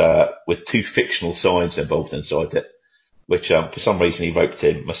 and with 2 fictional sides involved inside it, which for some reason he roped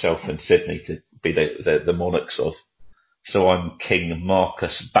in myself and Sydney to be the monarchs of. So I'm King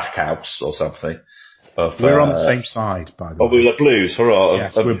Marcus Backhouse or something. We're on the same side, by the way. Oh, we were Blues, hurrah.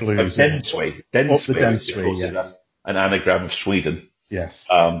 Yes, we're Blues. Denswee. Denswee, yes. An anagram of Sweden. Yes.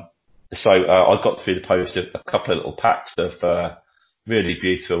 So I got through the post of a couple of little packs of really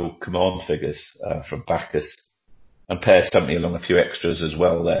beautiful command figures from Bacchus. And Per sent me along a few extras as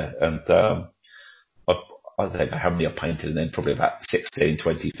well there. And I don't know how many I painted, and then probably about 16,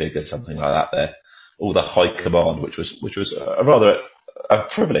 20 figures, something like that there. All the high command, which was a rather a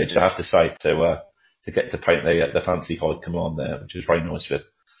privilege, I have to say, to get to paint the fancy high command there, which was very nice.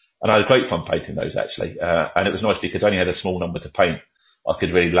 And I had great fun painting those, actually. And it was nice because I only had a small number to paint. I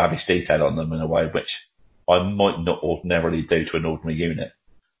could really lavish detail on them in a way which I might not ordinarily do to an ordinary unit.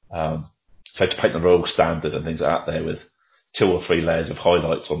 So to paint the Royal Standard and things like that there with 2 or 3 layers of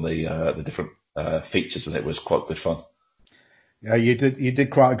highlights on the different features, and it was quite good fun. Yeah, you did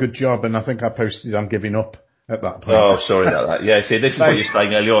quite a good job, and I think I posted I'm giving up at that point. Oh, sorry about that. Yeah, see, this is what you're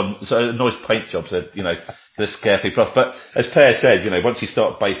saying early on. So nice paint jobs are, going to scare people off. But as Per said, once you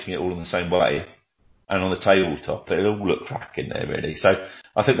start basing it all in the same way and on the tabletop, it'll all look cracking there, really. So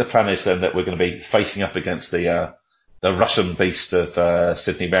I think the plan is then that we're going to be facing up against the Russian beast of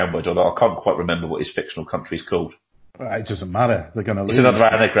Sidney Roundwood, although I can't quite remember what his fictional country's called. It doesn't matter. They're going to lose. It's another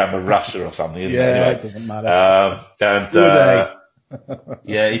anagram of Russia or something, isn't it? Anyway, it doesn't matter.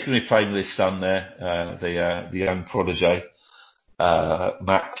 Yeah, he's going to be playing with his son there, the young protege,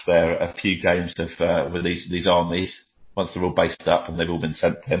 Max there, a few games with these armies, once they're all based up and they've all been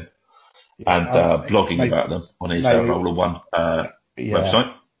sent to him, and blogging about them on his Roller One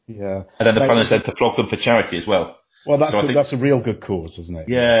website. Yeah. And then the plan is then to flog them for charity as well. Well, that's a real good cause, isn't it?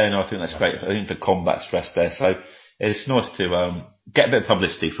 Yeah, no, I think that's great. I think for combat stress there. So it's nice to get a bit of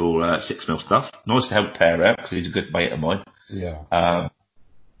publicity for 6mm stuff. Nice to help Per out because he's a good mate of mine. Yeah.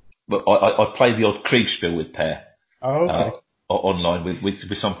 But I play the odd Kriegspiel with Per. Oh, okay. Online.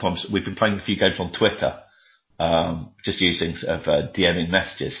 We sometimes we've been playing a few games on Twitter, just using DMing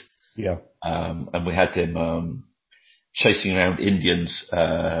messages. Yeah. And we had him chasing around Indians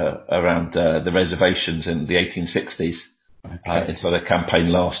around the reservations in the 1860s inside a campaign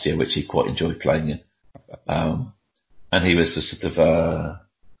last year, which he quite enjoyed playing in. And he was a sort of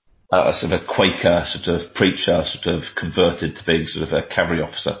a Quaker sort of preacher, sort of converted to being sort of a cavalry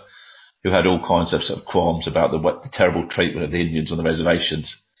officer who had all kinds of sort of qualms about the terrible treatment of the Indians on the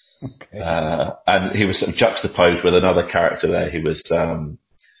reservations. Okay. And he was sort of juxtaposed with another character there who was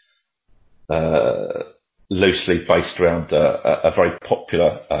loosely based around a very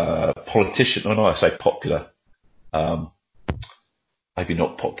popular politician. When I say popular, maybe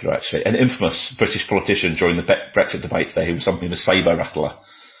not popular actually, an infamous British politician during the Brexit debates there. He was something of a sabre rattler,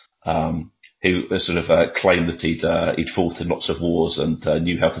 who sort of claimed that he'd fought in lots of wars and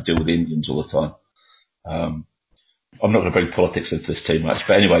knew how to deal with the Indians all the time. I'm not going to bring politics into this too much,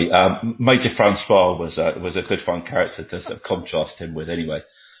 but anyway, Major Francois was a good fun character to sort of contrast him with anyway.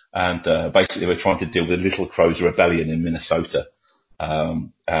 And basically we're trying to deal with Little Crow's rebellion in Minnesota,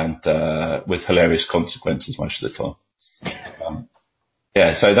 and with hilarious consequences most of the time.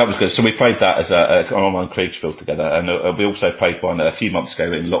 Yeah, so that was good. So we played that as an online Kriegspiel together, and we also played one a few months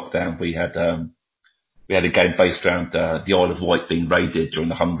ago in lockdown. We had a game based around the Isle of Wight being raided during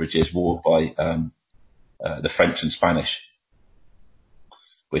the 100 Years' War by the French and Spanish,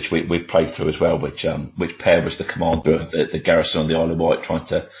 which we played through as well. Which Per was the commander of the garrison on the Isle of Wight, trying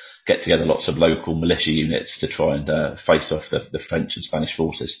to get together lots of local militia units to try and face off the French and Spanish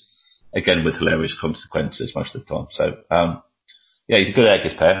forces. Again, with hilarious consequences most of the time. So. Yeah, he's a good egg,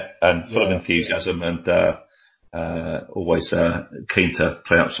 is Per, and full of enthusiasm and always keen to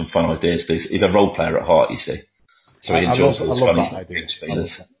play up some fun ideas. Because he's a role player at heart, you see. So he enjoys all the funny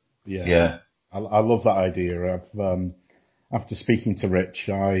stuff. Yeah. I love that idea. After speaking to Rich,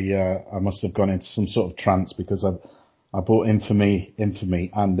 I must have gone into some sort of trance because I bought Infamy and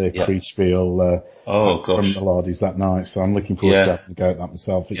the Kriegspiel from the Lordies that night. So I'm looking forward to having a go at that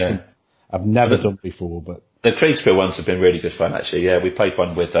myself. It's something I've never done before, but. The Kriegspiel ones have been really good fun, actually. Yeah, we played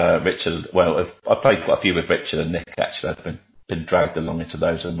one with Richard. Well, I played quite a few with Richard and Nick, actually. I've been dragged along into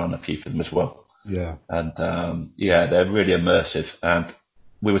those and run a few for them as well. Yeah. And, they're really immersive. And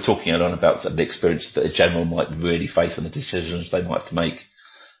we were talking earlier on about the experience that a general might really face and the decisions they might have to make.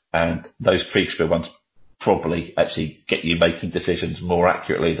 And those Kriegspiel ones probably actually get you making decisions more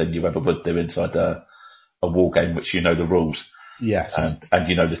accurately than you ever would do inside a war game, which you know the rules. Yes. And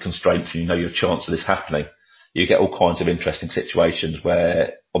you know the constraints and you know your chance of this happening. You get all kinds of interesting situations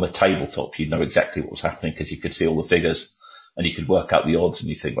where on the tabletop you know exactly what was happening because you could see all the figures and you could work out the odds and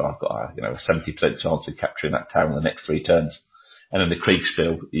you think, well, I've got a 70% chance of capturing that town in the next 3 turns. And then the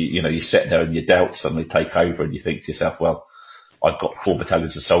Kriegspiel, you sit there and your doubts suddenly take over and you think to yourself, well, I've got 4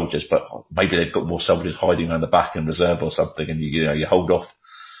 battalions of soldiers, but maybe they've got more soldiers hiding around the back in reserve or something, and you hold off,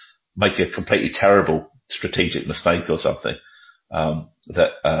 make a completely terrible strategic mistake or something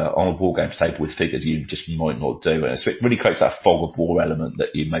that on a war games table with figures you just might not do, and it really creates that fog of war element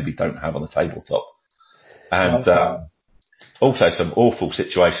that you maybe don't have on the tabletop. And also some awful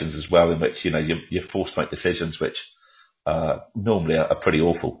situations as well in which you're forced to make decisions which normally are pretty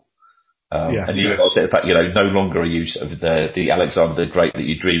awful. And you realise that, in fact, no longer are you sort of the Alexander the Great that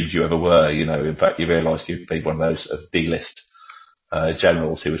you dreamed you ever were. In fact, you realise you've been one of those D-list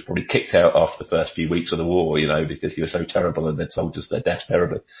generals who was probably kicked out after the first few weeks of the war, because you were so terrible and they'd soldiers their deaths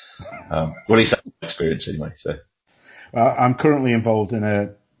terribly. Well, at least that's my experience anyway. So, I'm currently involved in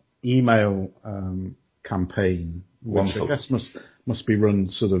a email campaign, which wonderful. I guess must be run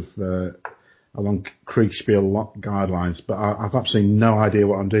sort of along Kriegspiel guidelines, but I've absolutely no idea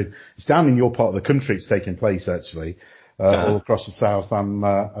what I'm doing. It's down in your part of the country it's taking place, actually, all across the south.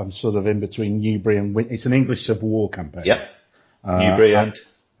 I'm sort of in between Newbury and it's an English Civil War campaign. Yep.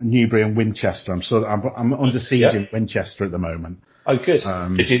 Newbury and Winchester. I'm under siege in Winchester at the moment. Oh, good.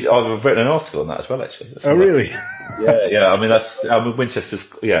 I've written an article on that as well, actually. Oh, really? Yeah. Winchester's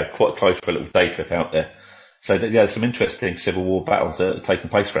quite close for a little data out there. So there's some interesting Civil War battles that are taking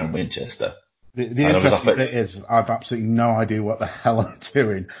place around Winchester. The interesting bit is I've absolutely no idea what the hell I'm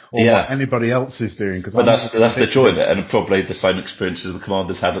doing or what anybody else is doing. But that's the joy of it, and probably the same experiences the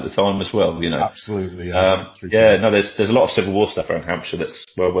commanders had at the time as well. Absolutely. There's a lot of Civil War stuff around Hampshire that's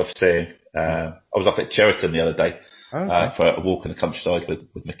well worth seeing. I was up at Cheriton the other day for a walk in the countryside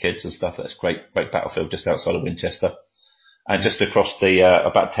with my kids and stuff. That's great battlefield just outside of Winchester, and just across the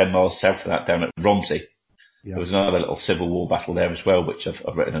about 10 miles south of that, down at Romsey. There was another little Civil War battle there as well, which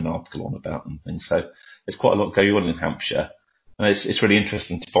I've written an article on about and things. So there's quite a lot going on in Hampshire. And it's really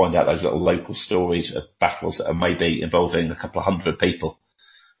interesting to find out those little local stories of battles that are maybe involving a couple of hundred people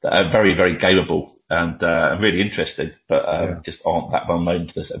that are very, very gameable and really interesting, but just aren't that well known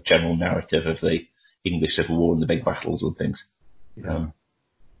to the sort of general narrative of the English Civil War and the big battles and things.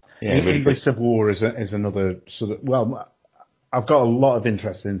 English Civil War is another sort of, I've got a lot of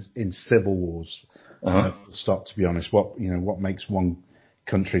interest in civil wars. Stop, to be honest. What makes one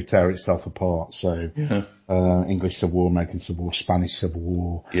country tear itself apart? So English Civil War, American Civil War, Spanish Civil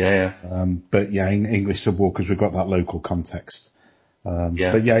War. But English Civil War because we've got that local context. But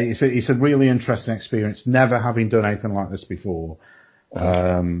it's a really interesting experience. Never having done anything like this before,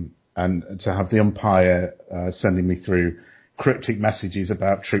 and to have the umpire sending me through cryptic messages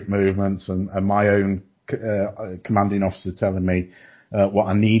about troop movements and my own commanding officer telling me what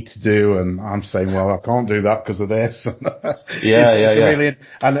I need to do, and I'm saying, well, I can't do that because of this. Really,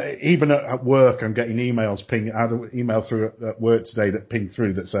 and even at work, I'm getting emails ping. I had an email through at work today that pinged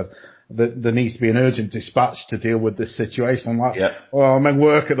through that said that there needs to be an urgent dispatch to deal with this situation. I'm like, well, I'm in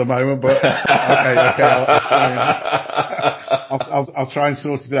work at the moment, but okay, I'll try and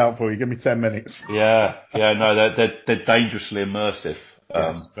sort it out for you. Give me 10 minutes. No, they're dangerously immersive.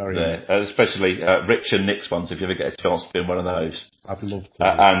 Especially Rich and Nick's ones, if you ever get a chance to be in one of those. I'd love to.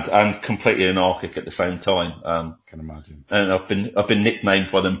 And completely anarchic at the same time. Can imagine. And I've been nicknamed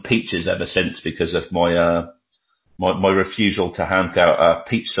by them Peaches ever since because of my my refusal to hand out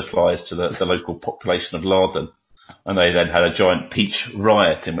peach supplies to the local population of Larden. And they then had a giant peach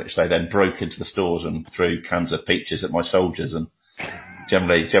riot in which they then broke into the stores and threw cans of peaches at my soldiers and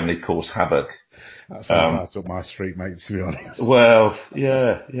generally caused havoc. That's right up my street, mate, to be honest. Well,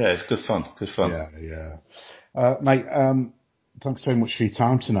 it's good fun. Mate, thanks very much for your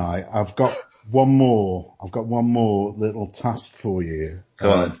time tonight. I've got one more little task for you.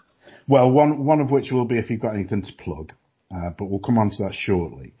 Go on. Well, one of which will be if you've got anything to plug, but we'll come on to that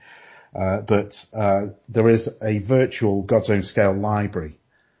shortly. But there is a virtual God's Own Scale library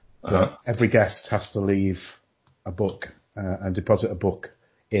that every guest has to leave a book and deposit a book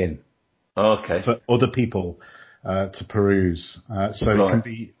in. Okay. For other people to peruse. So it can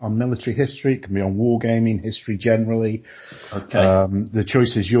be on military history, it can be on wargaming history generally. Okay. The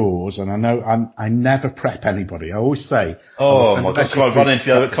choice is yours, and I know I never prep anybody. I always say, "Oh my God, can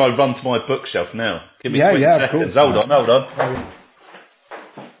I run to my bookshelf now? Give me 20 seconds. Hold on.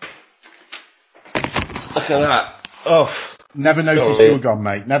 Look at that. Oh. Never noticed you were gone,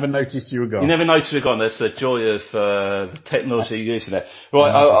 mate. Never noticed you were gone. You never noticed you were gone. That's the joy of the technology you're using there.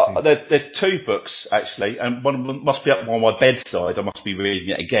 Right, there's 2 books, actually, and one of them must be up on my bedside. I must be reading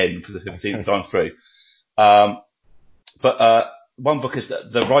it again for the 15th time through. But one book is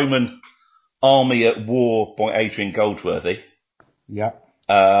The Roman Army at War by Adrian Goldsworthy. Yeah.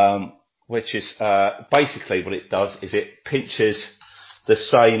 Which is basically what it does is it pinches the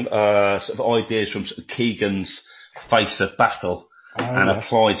same sort of ideas from Keegan's Face of Battle and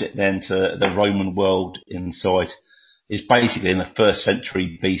applies it then to the Roman world inside. Is basically in the 1st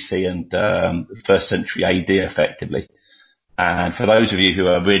century BC and 1st century AD effectively. And for those of you who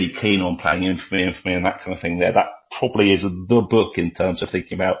are really keen on playing Infamy and that kind of thing there, that probably is the book in terms of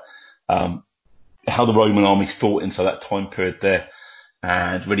thinking about how the Roman army fought into that time period there,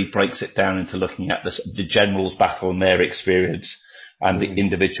 and really breaks it down into looking at the generals' battle and their experience, and the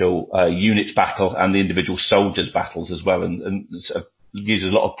individual units' battle and the individual soldiers' battles as well, and sort of uses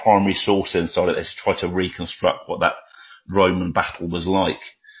a lot of primary sources inside it to try to reconstruct what that Roman battle was like.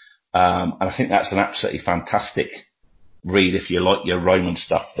 And I think that's an absolutely fantastic read if you like your Roman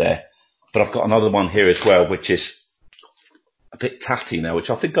stuff there. But I've got another one here as well, which is a bit tatty now, which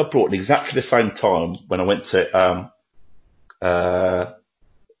I think I brought at exactly the same time when I went to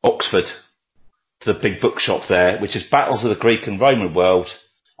Oxford, to the big bookshop there, which is Battles of the Greek and Roman World,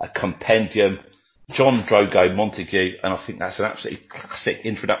 a compendium, John Drogo Montague, and I think that's an absolutely classic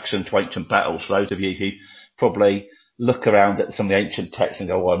introduction to ancient battles for those of you who probably look around at some of the ancient texts and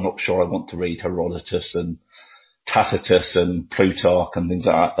go, well, I'm not sure I want to read Herodotus and Tacitus and Plutarch and things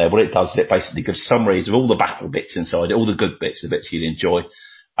like that there. What it does is it basically gives summaries of all the battle bits inside it, all the good bits, the bits you'd enjoy,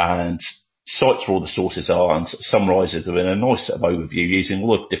 and cites where all the sources are and summarises them in a nice sort of overview using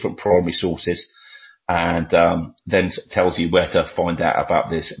all the different primary sources, and then tells you where to find out about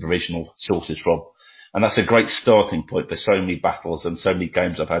this original sources from. And that's a great starting point for so many battles and so many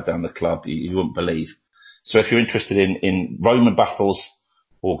games I've had down the club you wouldn't believe. So if you're interested in Roman battles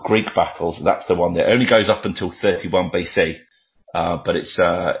or Greek battles, that's the one there. It only goes up until 31 BC, but it's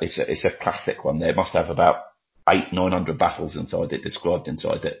a classic one there. It must have about 800-900 battles inside it, described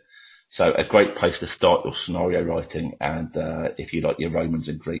inside it. So a great place to start your scenario writing, and if you like your Romans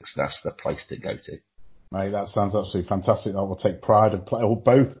and Greeks, that's the place to go to. Mate, that sounds absolutely fantastic. That will take pride of place, or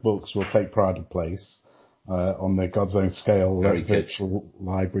both books will take pride of place on the God's Own Scale virtual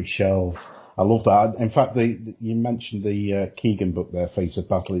library shelves. I love that. In fact, you mentioned the Keegan book there, Face of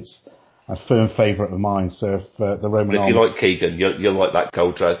Battle. It's a firm favourite of mine. So if the Roman If you like Keegan, you'll like that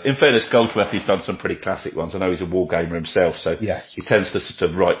Goldsworthy. In fairness, Goldsworthy's done some pretty classic ones. I know he's a wargamer himself, so yes, he tends to sort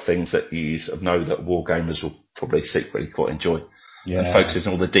of write things that you sort of know that wargamers will probably secretly quite enjoy. Yeah. And focuses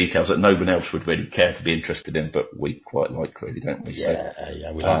on all the details that no one else would really care to be interested in, but we quite like, really, don't we? He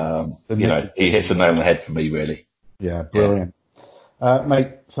hits the nail on the head for me, really. Yeah, brilliant.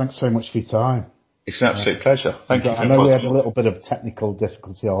 Mate, thanks so much for your time. It's an absolute pleasure. Thank you. I know we had a little bit of technical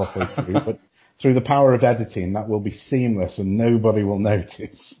difficulty halfway through, but through the power of editing, that will be seamless and nobody will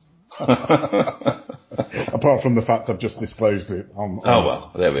notice. Apart from the fact I've just disclosed it.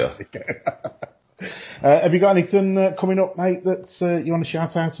 Well, there we are. Have you got anything coming up, mate, that you want to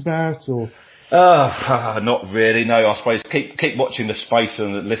shout out about? Or not really, no. I suppose keep watching the space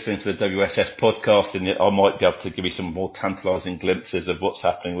and listening to the WSS podcast, and I might be able to give you some more tantalising glimpses of what's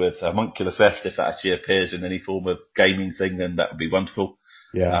happening with Homunculus Est. If that actually appears in any form of gaming thing, then that would be wonderful.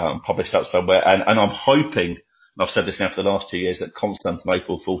 Yeah. Published up somewhere. And I'm hoping, and I've said this now for the last 2 years, that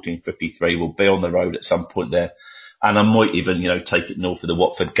Constantinople 1453 will be on the road at some point there. And I might even, take it north of the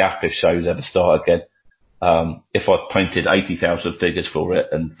Watford Gap if shows ever start again. If I painted 80,000 figures for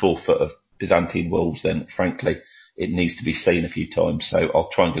it and 4 foot of Byzantine walls, then frankly, it needs to be seen a few times. So I'll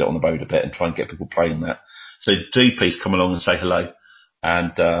try and get it on the road a bit and try and get people playing that. So do please come along and say hello.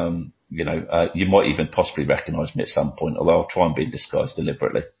 And, you might even possibly recognise me at some point, although I'll try and be in disguise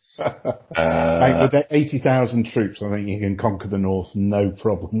deliberately. With 80,000 troops, I think you can conquer the north, no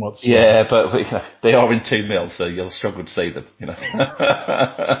problem whatsoever. Yeah, but they are in 2 mil, so you'll struggle to see them.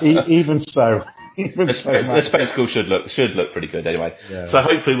 Even so, the spectacle should look pretty good anyway. Yeah. So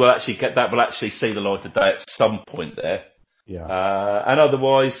hopefully we'll actually get that. We'll actually see the light of day at some point there. Yeah. And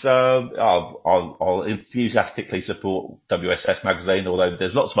otherwise, I'll enthusiastically support WSS magazine, although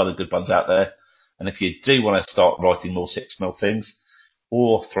there's lots of other good ones out there. And if you do want to start writing more 6 mil things,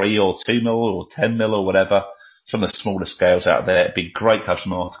 or 3 or 2 mil or 10 mil or whatever, some of the smaller scales out there, it'd be great to have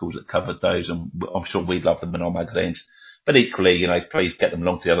some articles that covered those, and I'm sure we'd love them in our magazines. But equally, please get them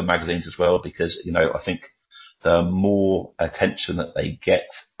along to the other magazines as well, because, I think the more attention that they get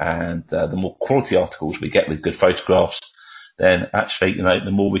and the more quality articles we get with good photographs, then actually,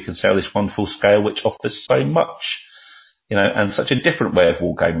 the more we can sell this wonderful scale, which offers so much, and such a different way of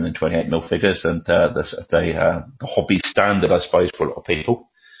wargaming than 28mm figures, and the hobby standard, I suppose, for a lot of people,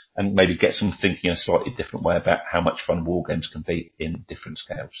 and maybe get them thinking a slightly different way about how much fun wargames can be in different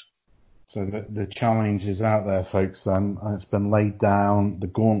scales. So the challenge is out there, folks, then, and it's been laid down, the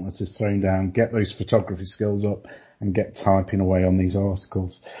gauntlet is thrown down, get those photography skills up and get typing away on these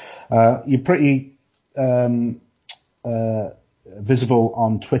articles. You're pretty visible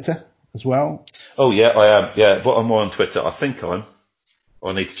on Twitter as well? Oh, yeah, I am. Yeah, what am I on Twitter? I think I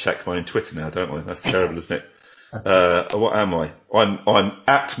need to check my own Twitter now, don't I? That's terrible, isn't it? What am I? I'm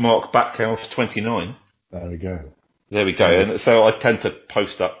at Mark Backhouse 29. There we go. There we go. And so I tend to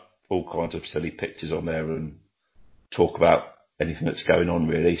post up all kinds of silly pictures on there and talk about anything that's going on,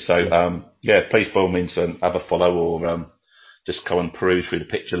 really. So, please by all means have a follow, or just come and peruse through the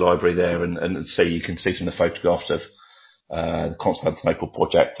picture library there and see. You can see some of the photographs of the Constantinople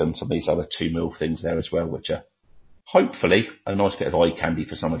project and some of these other 2mm things there as well, which are hopefully a nice bit of eye candy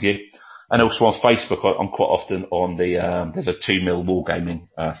for some of you. And also on Facebook, I'm quite often on there's a 2mm wargaming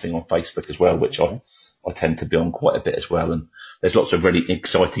thing on Facebook as well, which I tend to be on quite a bit as well. And there's lots of really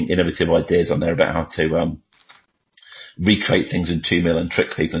exciting, innovative ideas on there about how to recreate things in 2mm and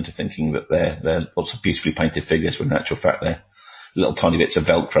trick people into thinking that they're lots of beautifully painted figures, when in actual fact they're little tiny bits of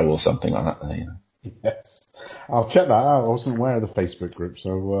Velcro or something like that. Yes. I'll check that out. I wasn't aware of the Facebook group,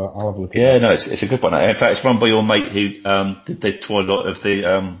 so I'll have a look at that. Yeah, no, it's a good one. In fact, it's run by your mate who did the Twilight of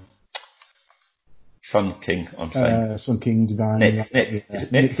the Sun King, I'm saying. Sun King Divine.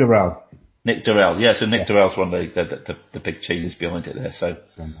 Nick Durrell. Nick Durrell. Yeah, so Nick Durrell's one of the big cheeses behind it there. So,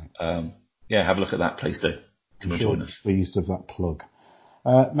 have a look at that, please do. Come and join us. Pleased of that plug.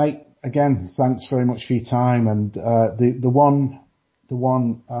 Mate, again, thanks very much for your time. And the one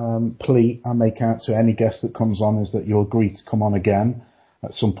plea I make out to any guest that comes on is that you'll agree to come on again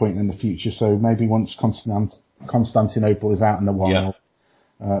at some point in the future. So maybe once Constantinople is out in the wild,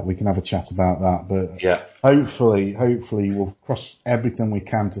 we can have a chat about that. But hopefully we'll cross everything we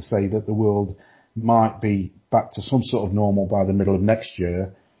can to say that the world might be back to some sort of normal by the middle of next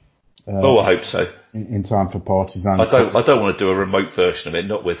year. I hope so. In time for Partisan. I don't want to do a remote version of it,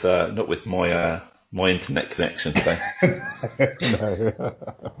 not with my internet connection today. No.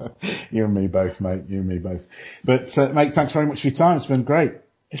 You and me both, mate. You and me both. But mate, thanks very much for your time. It's been great.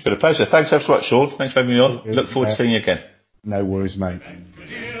 It's been a pleasure. Thanks ever so much, Sean. Thanks for having me on. Look forward to seeing you again. No worries, mate.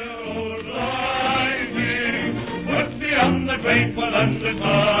 Beyond the great 100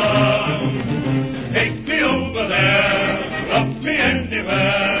 miles, take me over there, drop me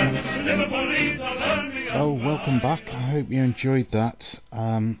anywhere. Liverpool will learn me. Oh, welcome back. I hope you enjoyed that.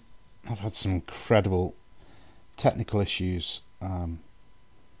 I've had some incredible technical issues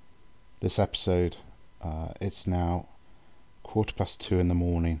this episode. It's now 2:15 in the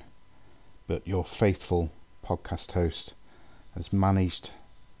morning, but your faithful podcast host has managed,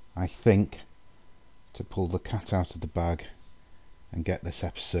 I think, to pull the cat out of the bag and get this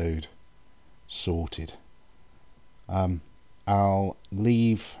episode sorted. I'll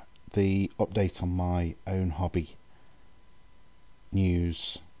leave the update on my own hobby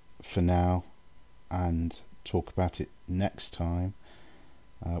news for now and talk about it next time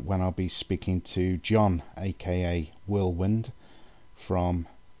when I'll be speaking to John, aka Whirlwind, from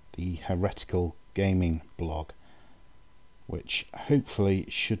the Heretical Gaming blog, which hopefully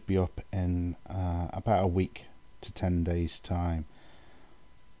should be up in about a week to 10 days time.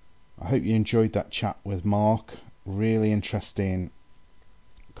 I hope you enjoyed that chat with Mark. Really interesting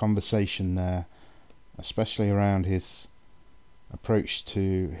conversation there, especially around his approach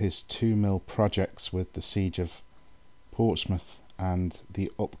to his 2mm projects with the Siege of Portsmouth and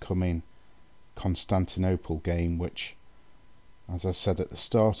the upcoming Constantinople game, which, as I said at the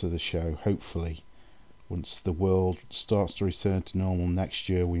start of the show, hopefully once the world starts to return to normal next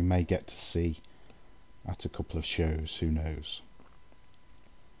year, we may get to see at a couple of shows, who knows.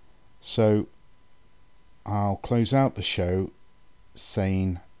 So I'll close out the show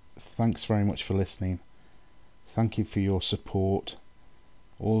saying thanks very much for listening. Thank you for your support.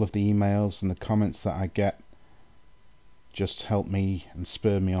 All of the emails and the comments that I get just help me and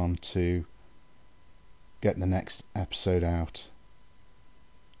spur me on to get the next episode out.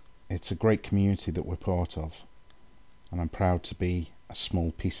 It's a great community that we're part of, and I'm proud to be a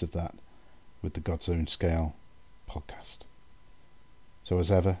small piece of that with the God's Own Scale podcast. So as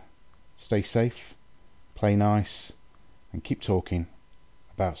ever, stay safe, play nice, and keep talking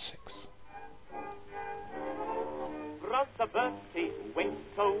about 6. Brother Bertie went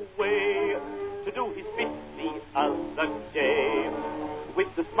away to do his bit the other day, with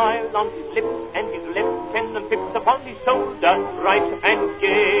a smile on his lips and his lieutenant pips upon his shoulder, bright and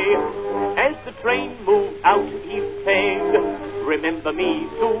gay. As the train moved out, he said, remember me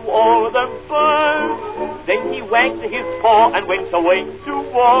to all the birds. Then he wagged his paw and went away to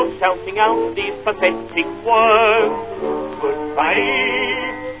war, shouting out these pathetic words.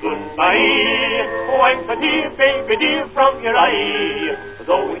 Goodbye, goodbye, oh, I'm so dear, baby dear, from your eye.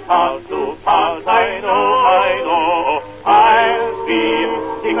 Though it's hard to part, I know, I'll be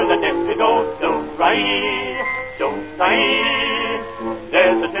tickled to death to go. Don't cry, don't sigh,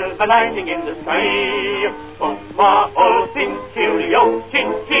 there's a silver lining in the sky. Bonsoir, all things, cheerio, chin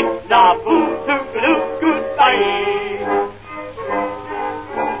chin, na boo, toodaloo, goodbye.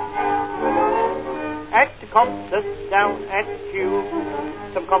 At the concert down at Kew,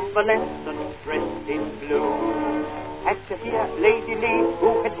 some convalescent dressed in blue had to hear Lady Lee, who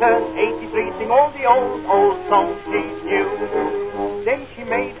had turned 83, sing all the old songs she knew. Then she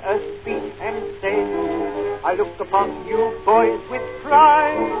made a speech and said, I look upon you boys with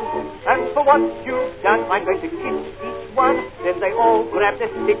pride, and for what you've done I'm going to kiss each one. Then they all grabbed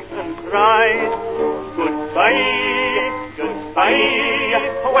their sticks and cried, goodbye,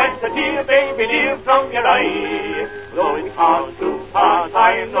 goodbye, oh, and a dear baby dear from your eye. Though it's hard to part,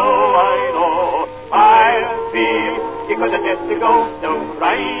 I know, I'll be tickled to death to go. Don't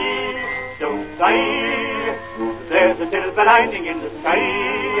cry, don't sigh, there's a silver lining in the sky.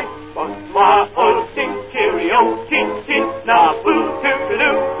 Bonsoir, all things, cheerio, chin chin, na boo,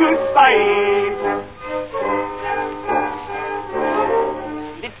 toodaloo, goodbye.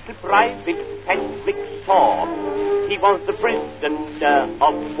 Little Private Patrick saw he was the prisoner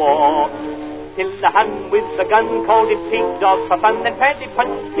of war, till the Hun with the gun called him pig dog for fun, and Paddy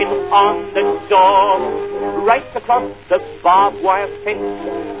punched him on the door. Right across the barbed wire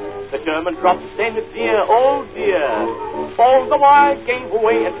fence, the German dropped then, dear, oh dear. All the wire gave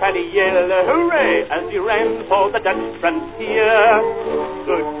way and Paddy yelled, hooray, as he ran for the Dutch frontier.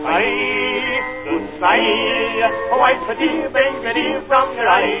 Goodbye, goodbye, oh, I'm so dear, baby dear, from your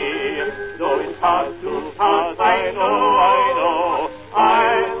eye. Though it's hard to part, I know,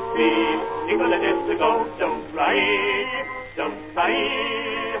 I'll be tickled to death to go. Don't cry, don't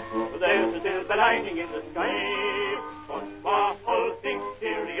sigh, there's a silver lining in the sky. Bonsoir, all things,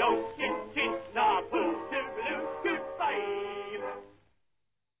 cheerio.